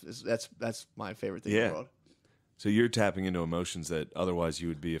to laugh. That's my favorite thing in the world. So you're tapping into emotions that otherwise you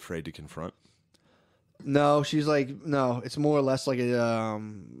would be afraid to confront? No, she's like, no, it's more or less like a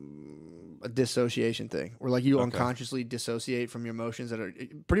dissociation thing where like you unconsciously dissociate from your emotions that are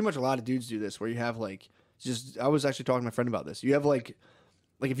pretty much a lot of dudes do this where you have like I was actually talking to my friend about this. You have like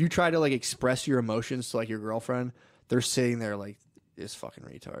if you try to like express your emotions to like your girlfriend, they're sitting there like this fucking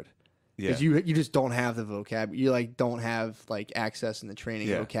retard. Yeah. Because you just don't have the vocabulary. You like don't have like access in the training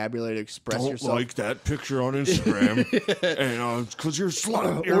vocabulary to express yourself. Don't like that picture on Instagram, and because you're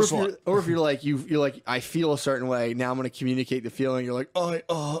slut. You're slut. Or if you're like you're like I feel a certain way. Now I'm going to communicate the feeling. You're like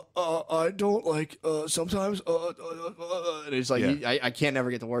I don't like sometimes and it's like I can't never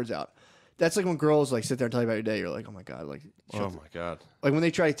get the words out. That's like when girls like sit there and tell you about your day. You're like, oh my god, like Oh my god. Like when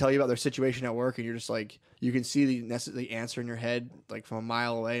they try to tell you about their situation at work, and you're just like, you can see the answer in your head like from a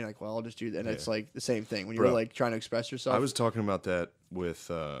mile away. And like, well, I'll just do that. And it's like the same thing when you're like trying to express yourself. I was talking about that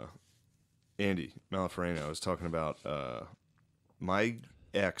with Andy Malafarena. I was talking about my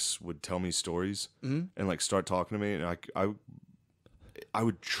ex would tell me stories and like start talking to me, and I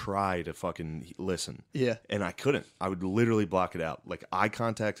would try to fucking listen. Yeah. And I couldn't. I would literally block it out. Like eye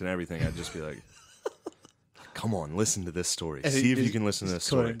contact and everything. I'd just be like, come on, listen to this story. And see if you can listen to this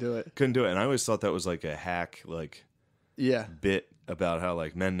story. Couldn't do it. Couldn't do it. And I always thought that was like a hack, like bit about how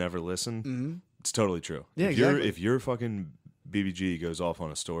like men never listen. Mm-hmm. It's totally true. Yeah, If your fucking BBG goes off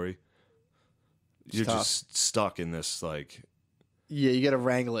on a story, you're just stuck in this like. Yeah, you got to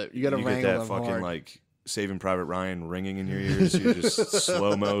wrangle it. You got to wrangle get that them fucking hard. like Saving Private Ryan ringing in your ears. You're just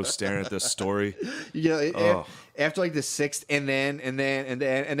slow mo staring at this story. You know, after like the sixth, and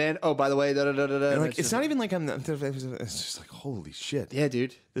then. Oh, by the way, da da da da da. And like, it's not even like it's just like holy shit. Yeah,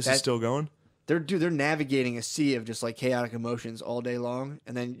 dude, this is still going. They're navigating a sea of just like chaotic emotions all day long,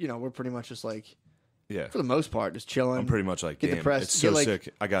 and then we're pretty much just like. Yeah. For the most part, just chilling. I'm pretty much like, damn, it's so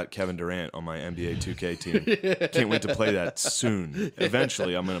sick. I got Kevin Durant on my NBA 2K team. Can't wait to play that soon.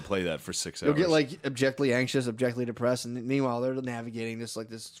 Eventually, I'm going to play that for 6 hours. You'll get like objectively anxious, objectively depressed, and meanwhile they're navigating this like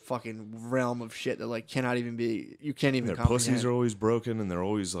this fucking realm of shit that like cannot even be. You can't even. Their comprehend. pussies are always broken, and they're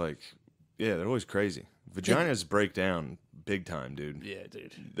always like, they're always crazy. Vaginas break down big time, dude. Yeah,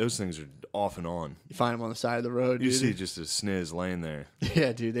 dude. Those things are off and on. You find them on the side of the road. You dude. see just a sniz laying there.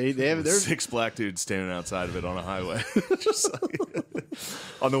 Yeah, dude. They have 6 black dudes standing outside of it on a highway, just like,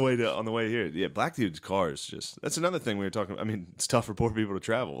 on the way here. Yeah, black dudes' cars. That's another thing we were talking about. I mean, it's tough for poor people to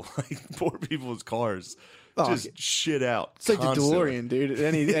travel. Like poor people's cars. Just shit out. It's constantly. Like the DeLorean, dude.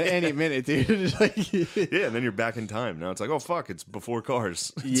 At any minute, dude. It's like, yeah, and then you're back in time. Now it's like, oh fuck, it's before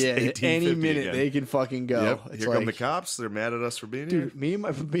cars. It's at any minute again. They can fucking go. Yep. Here come the cops. They're mad at us for being here. Me and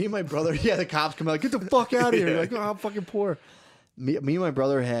my brother. Yeah, the cops come out. Like, get the fuck out of here. Like, oh, I'm fucking poor. Me and my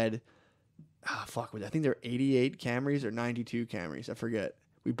brother had. I think they're 88 Camrys or 92 Camrys. I forget.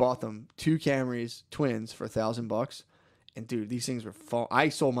 We bought them 2 Camrys, twins, for $1,000. And dude, these things were I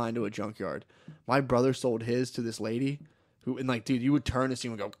sold mine to a junkyard. My brother sold his to this lady and like, dude, you would turn to see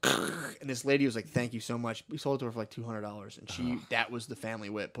him and go, and this lady was like, "Thank you so much." We sold it to her for like $200, and that was the family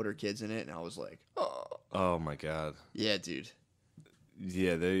whip. Put her kids in it, and I was like, "Oh, oh my god." Yeah, dude.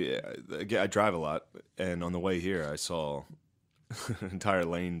 Yeah, I drive a lot, and on the way here, I saw an entire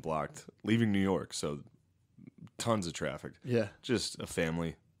lane blocked leaving New York. So tons of traffic. Yeah, just a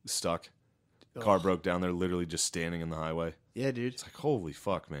family stuck. Car broke down. They're literally just standing in the highway. Yeah, dude. It's like, holy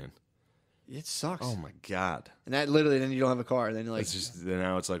fuck, man. It sucks. Oh my god. And that literally, then you don't have a car. Then you're like, it's just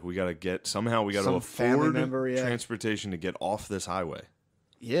now it's like we got to family member, transportation to get off this highway.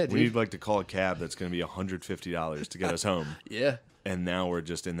 Yeah, dude. We need like to call a cab that's going to be $150 to get us home. Yeah. And now we're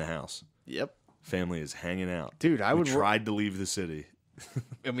just in the house. Yep. Family is hanging out. Dude, we tried to leave the city.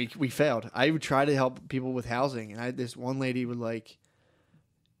 And we failed. I would try to help people with housing, and this one lady would like,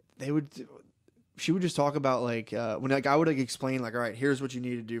 she would just talk about like when like I would like explain like, all right, here's what you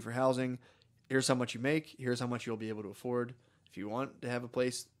need to do for housing. Here's how much you make. Here's how much you'll be able to afford. If you want to have a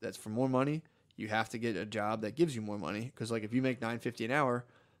place that's for more money, you have to get a job that gives you more money. Because like if you make $9.50 an hour,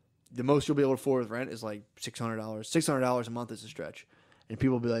 the most you'll be able to afford with rent is like $600. $600 a month is a stretch. And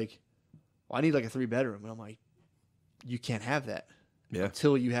people will be like, well, I need like a 3-bedroom. And I'm like, you can't have that. Yeah.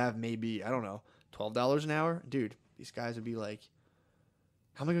 Until you have maybe, I don't know, $12 an hour. Dude, these guys would be like,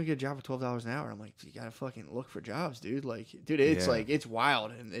 how am I going to get a job for $12 an hour? I'm like, you got to fucking look for jobs, dude. Like, dude, it's like, it's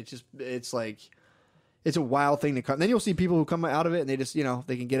wild. And it's like, it's a wild thing to come. Then you'll see people who come out of it and they just,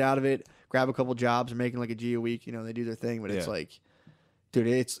 they can get out of it, grab a couple jobs, and making like a G a week. They do their thing. But it's like, dude,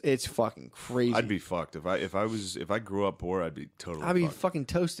 it's fucking crazy. I'd be fucked if I grew up poor. I'd be totally. I'd be fucked. fucking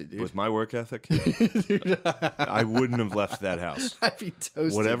toasted, dude. With my work ethic, dude, I wouldn't have left that house. I'd be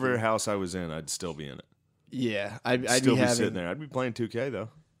toasted. Whatever house I was in, I'd still be in it. Yeah, I'd still be sitting there. I'd be playing 2K though.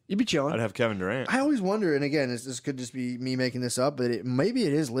 You'd be chilling. I'd have Kevin Durant. I always wonder, and again, this could just be me making this up, but maybe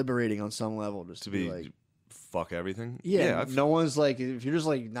it is liberating on some level just to be like, fuck everything. Yeah, no one's like, if you're just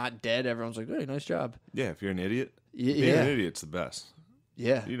like not dead, everyone's like, hey, nice job. Yeah, if you're an idiot, being an idiot's the best.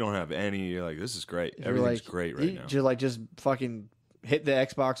 Yeah, you don't have any. You're like, this is great. Everything's great right now. You're like just fucking hit the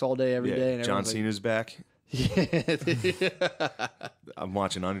Xbox all day, every day. And John Cena's back. Yeah, I'm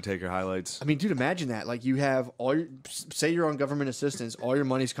watching Undertaker highlights. I mean, dude, imagine that. Like, you have say you're on government assistance, all your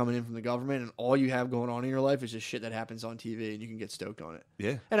money's coming in from the government, and all you have going on in your life is just shit that happens on TV, and you can get stoked on it.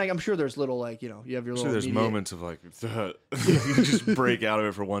 Yeah, and I'm sure there's little like, you have your little. There's moments of like, you just break out of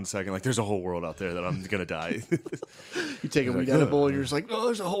it for 1 second. Like, there's a whole world out there that I'm gonna die. You take a weed edible, and you're just like, oh,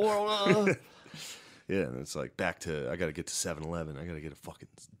 there's a whole world. Yeah, and it's like back to I got to get to 7-Eleven. I got to get a fucking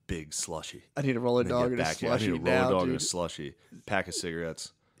big slushy. I need a roller dog and a slushy. I need a roller dog and a slushy, pack of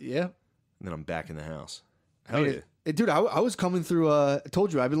cigarettes. Yeah, and then I'm back in the house. Hell yeah, dude! I was coming through. I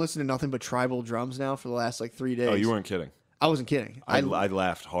told you I've been listening to nothing but tribal drums now for the last like 3 days. Oh, you weren't kidding. I wasn't kidding. I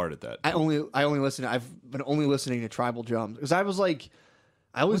laughed hard at that. I only listen. I've been only listening to tribal drums because I was like,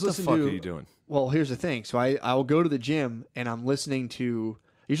 I always listen to. What the fuck are you doing? Well, here's the thing. So I'll go to the gym and I'm listening to.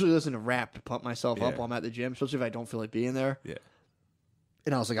 Usually listen to rap to pump myself up while I'm at the gym, especially if I don't feel like being there. Yeah.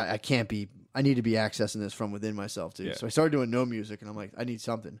 And I was like, I can't be. I need to be accessing this from within myself, too. Yeah. So I started doing no music, and I'm like, I need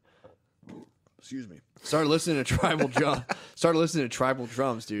something. Excuse me. Started listening to tribal drum. Started listening to tribal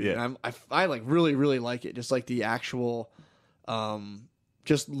drums, dude. Yeah. And I like really really like it. Just like the actual,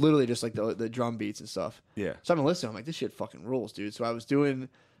 just literally just like the drum beats and stuff. Yeah. So I've been listening. I'm like, this shit fucking rules, dude. So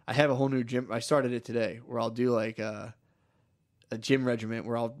I have a whole new gym. I started it today where I'll do like a gym regiment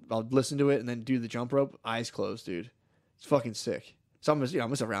where I'll listen to it and then do the jump rope, eyes closed, dude. It's fucking sick. So I'm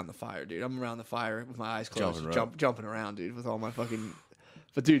just around the fire, dude. I'm around the fire with my eyes closed, jumping around, dude, with all my fucking.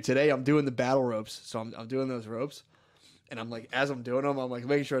 But dude, today I'm doing the battle ropes, so I'm doing those ropes, and I'm like, as I'm doing them, I'm like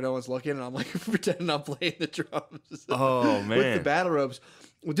making sure no one's looking, and I'm like pretending I'm playing the drums. Oh man, with the battle ropes,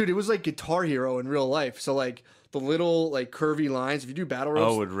 well, dude, it was like Guitar Hero in real life. So like. The little like curvy lines. If you do battle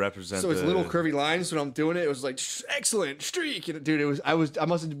ropes, would represent. So it's little curvy lines. So when I'm doing it, it was like excellent streak. And dude, I must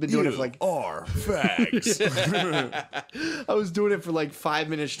have been doing it for like fags. I was doing it for like 5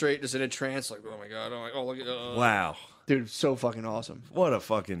 minutes straight, just in a trance. Like, oh my god, I'm like, oh look at wow, dude, so fucking awesome. What a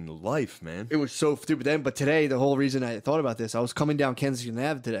fucking life, man. It was so stupid. But today, the whole reason I thought about this, I was coming down Kensington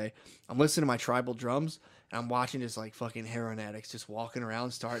Ave today. I'm listening to my tribal drums. And I'm watching this like fucking heroin addicts just walking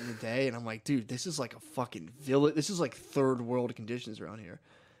around starting the day, and I'm like, dude, this is like a fucking village. This is like third world conditions around here.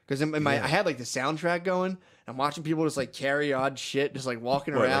 Because I had like the soundtrack going. And I'm watching people just like carry odd shit, just like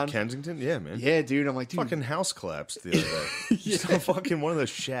walking around. Like Kensington, yeah, man. Yeah, dude. I'm like, dude, fucking house collapsed the other day. So fucking one of those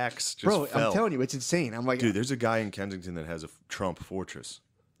shacks just fell. I'm telling you, it's insane. I'm like, dude, there's a guy in Kensington that has a Trump fortress.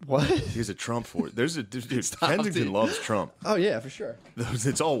 What? He's a Trump fortress. There's a dude, Kensington loves Trump. Oh yeah, for sure.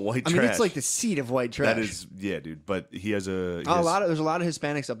 It's all white trash. I mean, it's like the seat of white trash. That is, yeah, dude. But he has there's a lot of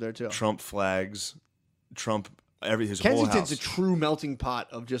Hispanics up there too. Trump flags, Trump His whole house. Kensington's a true melting pot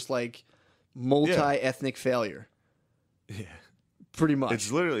of just like multi-ethnic failure. Yeah. Pretty much. It's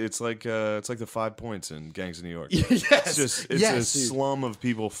literally it's like the 5 Points in Gangs of New York. Yes. It's a slum of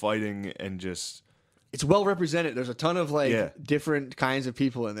people fighting and just. It's well represented. There's a ton of different kinds of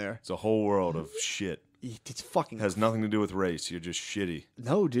people in there. It's a whole world of shit. It's fucking. It has nothing to do with race. You're just shitty.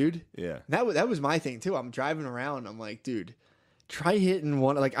 No, dude. Yeah. That was my thing too. I'm driving around. I'm like, dude, try hitting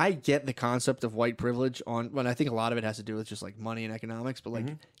one. Like, I get the concept of white privilege when I think a lot of it has to do with just like money and economics. But like,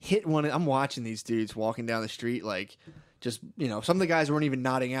 hit one. I'm watching these dudes walking down the street like. Just, some of the guys weren't even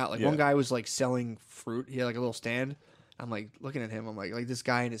nodding out. Like, one guy was, like, selling fruit. He had, like, a little stand. I'm, like, looking at him. I'm, like this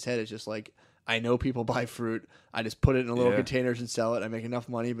guy in his head is just, like, I know people buy fruit. I just put it in little containers and sell it. I make enough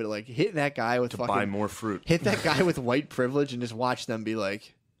money. But, like, hit that guy with buy more fruit. Hit that guy with white privilege and just watch them be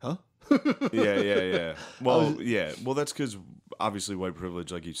like, huh? Yeah. Well, Well, that's because, obviously, white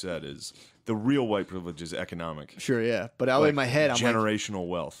privilege, like you said, is... The real white privilege is economic. Sure, yeah. But out in my head, I'm generational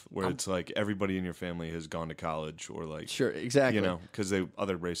wealth, where it's like everybody in your family has gone to college or like... Sure, exactly. Because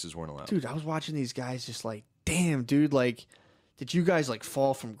other races weren't allowed. Dude, I was watching these guys just like, damn, dude, like, did you guys like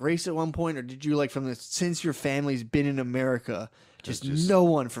fall from grace at one point? Or did you like since your family's been in America, just no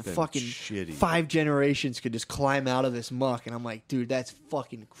one for fucking shitty. 5 generations could just climb out of this muck? And I'm like, dude, that's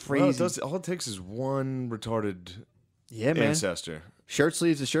fucking crazy. Well, all it takes is one retarded ancestor. Shirt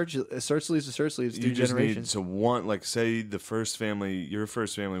sleeves to shirt sleeves to shirt sleeves. 2 generations. Need to want, like, say your first family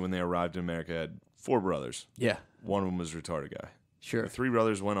when they arrived in America had 4 brothers. Yeah. One of them was a retarded guy. Sure. The 3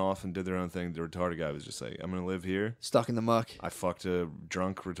 brothers went off and did their own thing. The retarded guy was just like, I'm going to live here. Stuck in the muck. I fucked a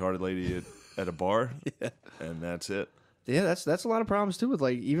drunk retarded lady at a bar. And that's it. Yeah, that's a lot of problems too with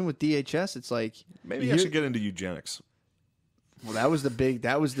even with DHS. It's like maybe I should get into eugenics. Well, that was the big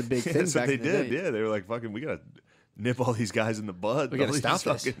thing that's back what they in the did. day. Yeah, they were like, fucking, we got to nip all these guys in the bud. We got to stop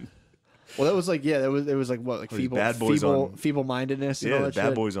this. Well, that was like, it was like what, like feeble-mindedness. And all that bad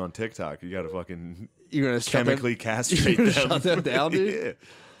shit. boys on TikTok. You got to fucking chemically castrate them. Shut them down, dude. Yeah.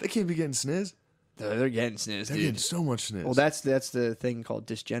 They can't be getting sniz. They're getting sniz. They're getting so much sniz. Well, that's the thing called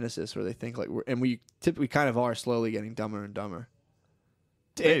dysgenesis, where they think like we typically kind of are slowly getting dumber and dumber.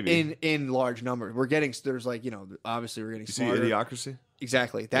 Maybe. In large numbers, there's like obviously we're getting smarter. See Idiocracy?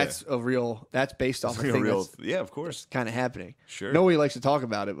 Exactly. That's that's based off of a thing of course, kind of happening. Sure. Nobody likes to talk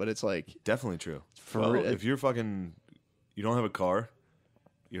about it, but it's like definitely true. If you're you don't have a car,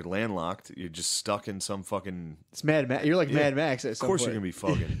 you're landlocked, you're just stuck in some fucking. It's Mad Max. You're like Mad Max. At some of course, point. you're gonna be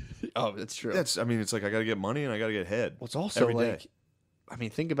fucking. Oh, that's true. It's like I gotta get money and I gotta get head. Well, it's also every day.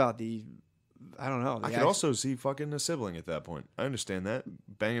 Think about I don't know. I could also see fucking a sibling at that point. I understand that.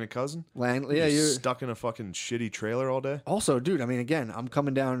 Banging a cousin. You're stuck in a fucking shitty trailer all day. Also, dude, again, I'm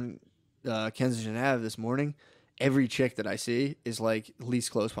coming down Kensington Ave this morning. Every chick that I see is like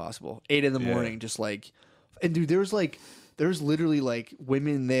least clothes possible. 8 in the morning, just like, and dude, there's literally like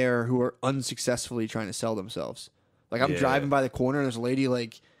women there who are unsuccessfully trying to sell themselves. Like I'm driving by the corner and there's a lady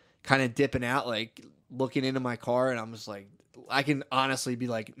like kind of dipping out, like looking into my car, and I'm just like, I can honestly be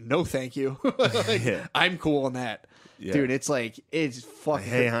like, no, thank you. I'm cool on that. Yeah. Dude, it's fucking.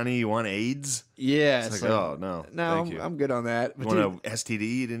 Hey, honey, you want AIDS? Yeah. It's like, oh, no. No, I'm good on that. But you want an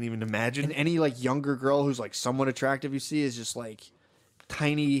STD you didn't even imagine? And any like younger girl who's like somewhat attractive you see is just like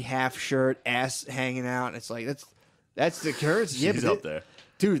tiny half shirt, ass hanging out. And it's like, that's the currency. She's up there.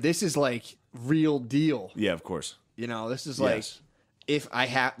 Dude, this is like real deal. Yeah, of course. This is like, if I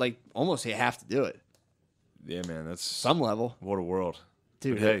have, like, almost you have to do it. Yeah, man, that's some level. What a world,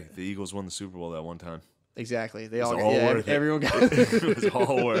 dude! But hey, the Eagles won the Super Bowl that one time. Exactly, it was all worth it. Everyone got it. It was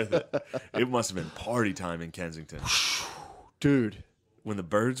all worth it. It must have been party time in Kensington, dude. When the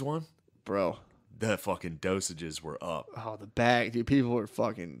Birds won, bro, the fucking dosages were up. Oh, the bag, dude. People were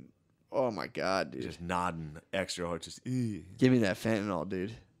fucking. Oh my god, dude. Just nodding extra hard. Just give me that fentanyl,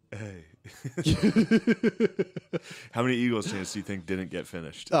 dude. Hey. How many Eagles fans do you think didn't get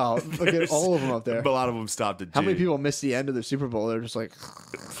finished? Oh, look at all of them up there. A lot of them stopped at G. How many people missed the end of the Super Bowl? They're just like,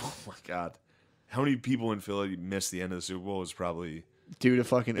 oh my god. How many people in Philly missed the end of the Super Bowl was probably due to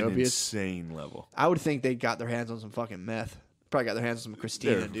fucking opiates. Insane level. I would think they got their hands on some fucking meth. Probably got their hands on some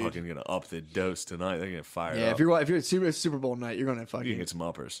Christina, They're dude. fucking gonna up the dose tonight. They're gonna fire. Yeah, up. if you're at Super Bowl night, you're gonna fucking get some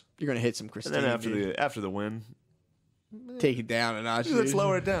uppers. You're gonna hit some Christina. And then after the win, take it down a notch. Let's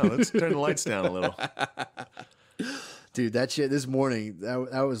lower it down. Let's turn the lights down a little. Dude, that shit this morning,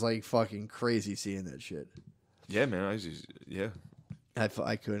 that was like fucking crazy seeing that shit. Yeah, man.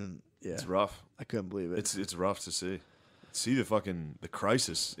 I couldn't. Yeah, it's rough. I couldn't believe it. It's rough to see the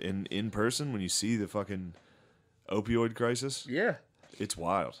crisis in person when you see the fucking opioid crisis. Yeah, it's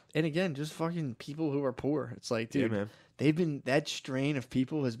wild. And again, just fucking people who are poor. It's like, dude, man. that strain of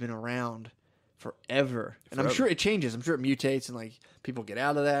people has been around forever. And I'm sure it changes. I'm sure it mutates and like people get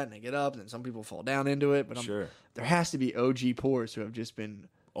out of that and they get up and then some people fall down into it. But there has to be OG poors who have just been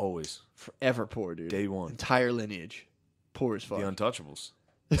always forever poor, dude. Day one. Entire lineage. Poor as fuck. The Untouchables.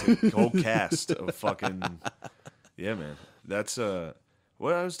 It's a whole cast of fucking... Yeah, man. That's...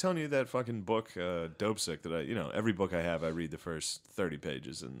 Well, I was telling you that fucking book, Dope Sick, that every book I have, I read the first 30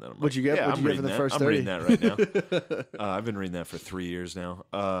 pages. And then I'm like, What'd you get? What'd you get for the first 30? I'm reading that right now. I've been reading that for 3 years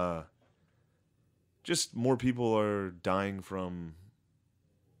now. Just more people are dying from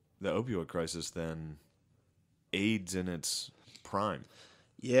the opioid crisis than AIDS in its prime.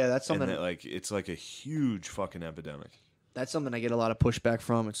 Yeah, that's something. And that, it's like a huge fucking epidemic. That's something I get a lot of pushback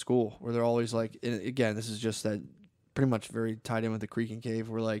from at school, where they're always like, and again, this is just that pretty much very tied in with the Creek and Cave,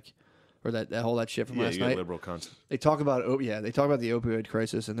 where like, or that whole that shit from last night. Liberal cunts. They talk about the opioid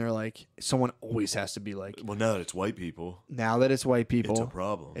crisis, and they're like, someone always has to be like, well, now that it's white people, it's a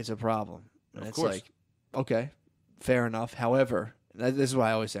problem. It's a problem. And of course. Like, okay, fair enough. However, this is why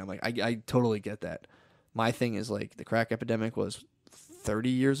I always say, I'm like, I totally get that. My thing is like the crack epidemic was 30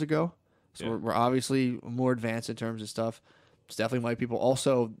 years ago. So we're obviously more advanced in terms of stuff. It's definitely white people.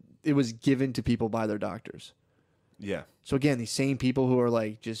 Also, it was given to people by their doctors. Yeah. So again, these same people who are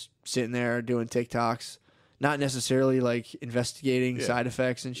like just sitting there doing TikToks, not necessarily like investigating side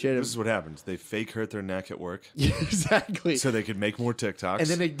effects and shit. This is what happens. They fake hurt their neck at work. Yeah, exactly. So they could make more TikToks. And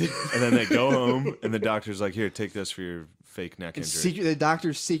then they go home and the doctor's like, here, take this for your fake neck injury. The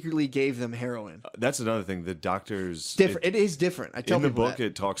doctors secretly gave them heroin. That's another thing. The doctors... Different. It is different. I tell in the people book, that.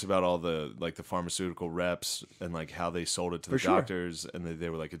 it talks about all the the pharmaceutical reps and like how they sold it to the doctors. And they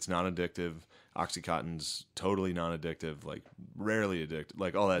were like, it's non-addictive. Oxycontin's totally non-addictive, like rarely addictive,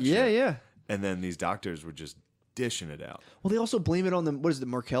 like all that shit. Yeah. And then these doctors were just dishing it out. Well, they also blame it on the, what is it, the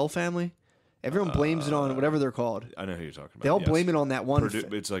Merkel family? Everyone blames it on whatever they're called. I know who you're talking about. They all blame it on that one.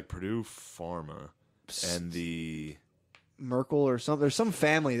 It's like Purdue Pharma and the... Merkel or something. There's some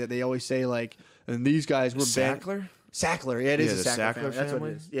family that they always say like, and these guys were Sackler? Sackler. Yeah, it is the a Sackler family. Sackler That's what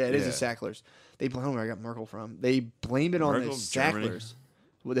it is. Yeah, it is the Sacklers. They blame where I got Merkel from. They blame it on the Sacklers.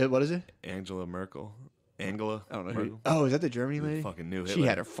 What is it? Angela Merkel. Angela? I don't know. Merkel? Oh, is that the Germany lady? The fucking new Hitler. She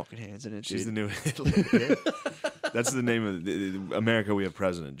had her fucking hands in it, She's dude. the new Hitler. That's the name of America. We have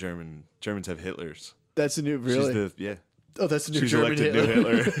president. Germans have Hitlers. That's the new, really? She's Oh, that's the new She's German elected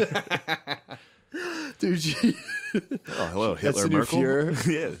Hitler. new Hitler. Dude, oh, hello, Hitler, the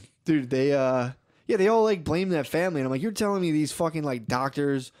Merkel. yeah, dude, they all like blame that family, and I'm like, you're telling me these fucking like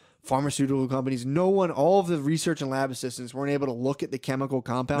doctors, pharmaceutical companies, all of the research and lab assistants weren't able to look at the chemical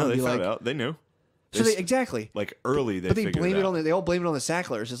compound? No, they and be found like, out. They knew. So exactly. Like early, they blame it on they all blame it on the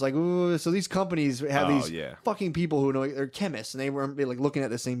Sacklers. It's like, ooh, so these companies have these fucking people who know they're chemists, and they weren't like looking at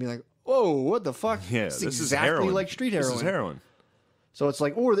this thing, being like, whoa, what the fuck? Yeah, this is exactly heroin. like street heroin. This is heroin. So it's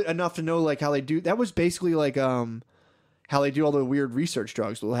like, or enough to know like how they do. That was basically like how they do all the weird research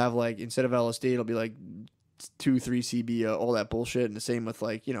drugs. They'll have like, instead of LSD, it'll be like 2,3-CB, all that bullshit, and the same with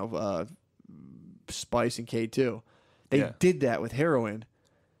like spice and K2. They did that with heroin.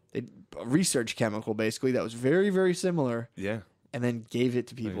 A research chemical basically that was very, very similar. Yeah. And then gave it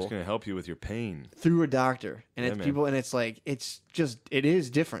to people. It's going to help you with your pain through a doctor, and it's people, and it's like it is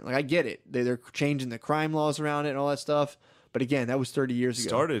different. Like I get it, they're changing the crime laws around it and all that stuff. But again, that was 30 years ago.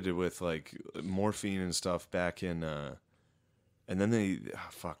 Started with like morphine and stuff back in, and then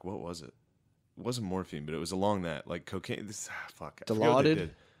what was it? It wasn't morphine, but it was along that like cocaine. Dilaudid.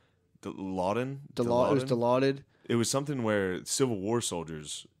 Dilaudin. It was Dilaudid. It was something where Civil War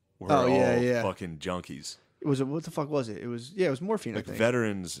soldiers were all fucking junkies. What the fuck was it? It was morphine. Like I think.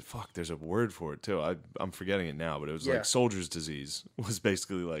 veterans. There's a word for it too. I'm forgetting it now, but it was like soldier's disease. Was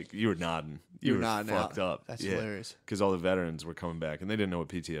basically like you were nodding. You were nodding fucked up. That's hilarious. Because all the veterans were coming back and they didn't know what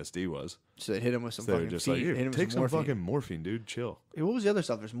PTSD was. So they hit him with some they fucking were just feet, like, take some fucking morphine, dude. Chill. Hey, what was the other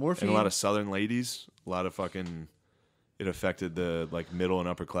stuff? There's morphine. And a lot of Southern ladies. A lot of fucking. It affected the like middle and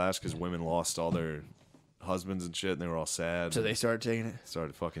upper class because women lost all their husbands and shit, and they were all sad. So they started taking it.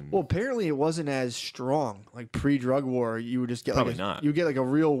 Started fucking. Well, apparently it wasn't as strong. Like pre-drug war, you would just get probably not. You get like a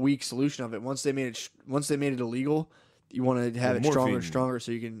real weak solution of it. Once they made it illegal, you want to have it stronger and stronger,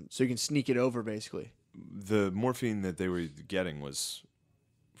 so you can sneak it over basically. The morphine that they were getting was,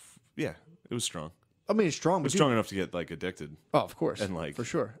 it was strong. I mean, it's strong. It was strong enough to get like addicted. Oh, of course, and like for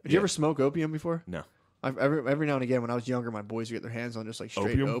sure. Did you ever smoke opium before? No. Every now and again, when I was younger, my boys would get their hands on just like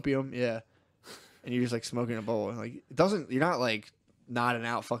straight opium. Yeah. And you're just like smoking a bowl, and like it doesn't. You're not like nodding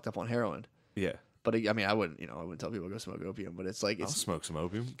out, fucked up on heroin. Yeah. But I mean, I wouldn't tell people to go smoke opium. But it's like I'll smoke some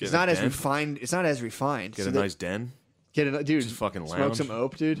opium. It's not as refined. It's not as refined. Get a nice den. Dude. Just fucking lounge. Smoke some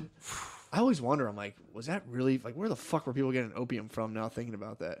ope, dude. I always wonder. I'm like, was that really like where the fuck were people getting opium from? Now thinking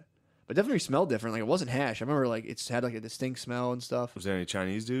about that, But definitely smelled different. Like it wasn't hash. I remember like it's had like a distinct smell and stuff. Was there any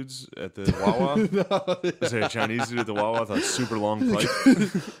Chinese dudes at the Wawa? No. Was there a Chinese dude at the Wawa with a super long pipe?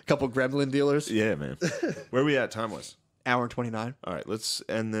 A couple gremlin dealers. Yeah, man. Where are we at time-wise? Hour and 29. All right, let's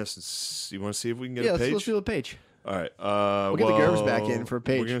end this. You want to see if we can get a page? Let's do a page. All right. We'll get the Gerbs back in for a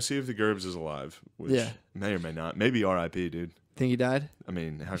page. We're going to see if the Gerbs is alive, which may or may not. Maybe R.I.P., dude. Think he died? I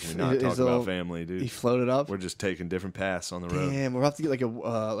mean, how can we not talk about family, dude? He floated up? We're just taking different paths on the road. Damn, we'll have to get like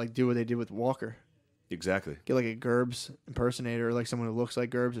a do what they did with Walker. Exactly. Get like a Gerbs impersonator or like someone who looks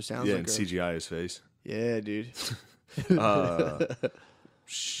like Gerbs or sounds like Gerbs. Yeah, and CGI his face. Yeah, dude.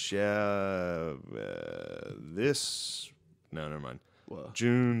 No, never mind. Whoa.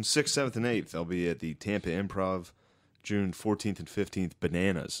 June 6th, 7th, and 8th, I'll be at the Tampa Improv. June 14th and 15th,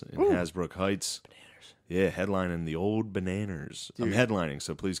 Bananas in Hasbrook Heights. Bananas. Yeah, headlining the old Bananas. Dude. I'm headlining,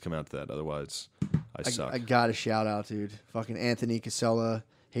 so please come out to that. Otherwise, I suck. I got to shout out, dude. Fucking Anthony Casella,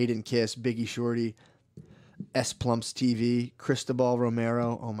 Hayden Kiss, Biggie Shorty, S. Plumps TV, Cristobal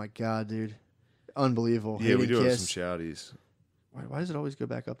Romero. Oh, my God, dude. Unbelievable. Yeah, Hayden we do Kiss. have some shouties. Why does it always go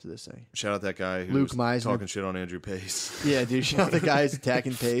back up to this thing? Shout out that guy who Luke was Meisner. talking shit on Andrew Pace. Yeah, dude. Shout out the guys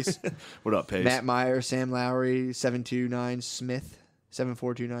attacking Pace. What up, Pace? Matt Meyer, Sam Lowry, 729 Smith,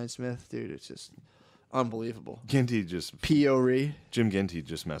 7429 Smith. Dude, it's just unbelievable. Ginty just... P.O.R.E. Jim Ginty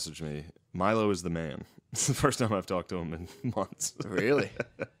just messaged me. Milo is the man. It's the first time I've talked to him in months. Really?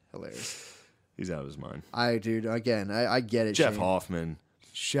 Hilarious. He's out of his mind. I get it, Jeff Shane. Hoffman.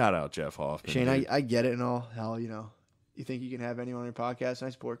 Shout out Jeff Hoffman. Shane, I get it and all. Hell, you think you can have anyone on your podcast, and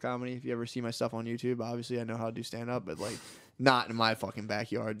I support comedy. If you ever see my stuff on YouTube, obviously I know how to do stand-up, but like not in my fucking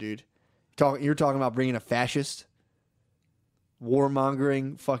backyard, dude. You're talking about bringing a fascist,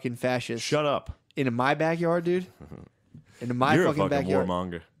 warmongering fucking fascist. Shut up. Into my backyard, dude. Into my You're fucking a fucking backyard.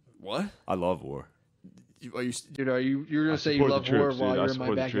 warmonger. What? I love war. You're gonna say you love war while you're in my backyard? I support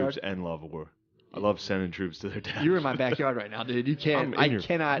the backyard? troops and love war. I love sending troops to their death. You're in my backyard right now, dude. You can't. I'm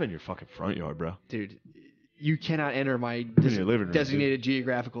in your fucking front yard, bro. Dude, you cannot enter my your living room, designated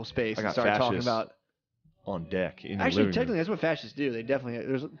geographical space I and got start talking fascists about. On deck. In Actually, your technically, that's what fascists do. They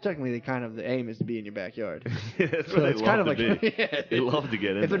definitely. Technically, the aim is to be in your backyard. Yeah, that's So what they it's love kind of to like be. Yeah, They love to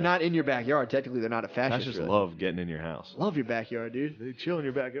get in if they're there. not in your backyard, technically they're not a fascist. Fascists really. love getting in your house. Love your backyard, dude. They chill in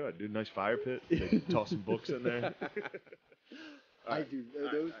your backyard, dude. Nice fire pit. They toss some books in there. I do.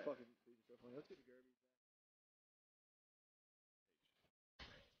 Those fucking. Let's get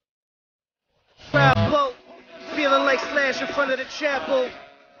the Crowd boat, feeling like Slash in front of the chapel.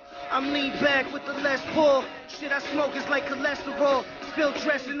 I'm lean back with the Les Paul. Shit I smoke is like cholesterol. Spill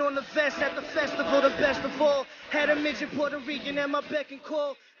dressing on the vest at the festival, the best of all. Had a midget Puerto Rican at my beck and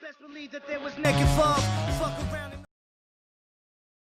call. Best believe that there was neck involved. Fuck around and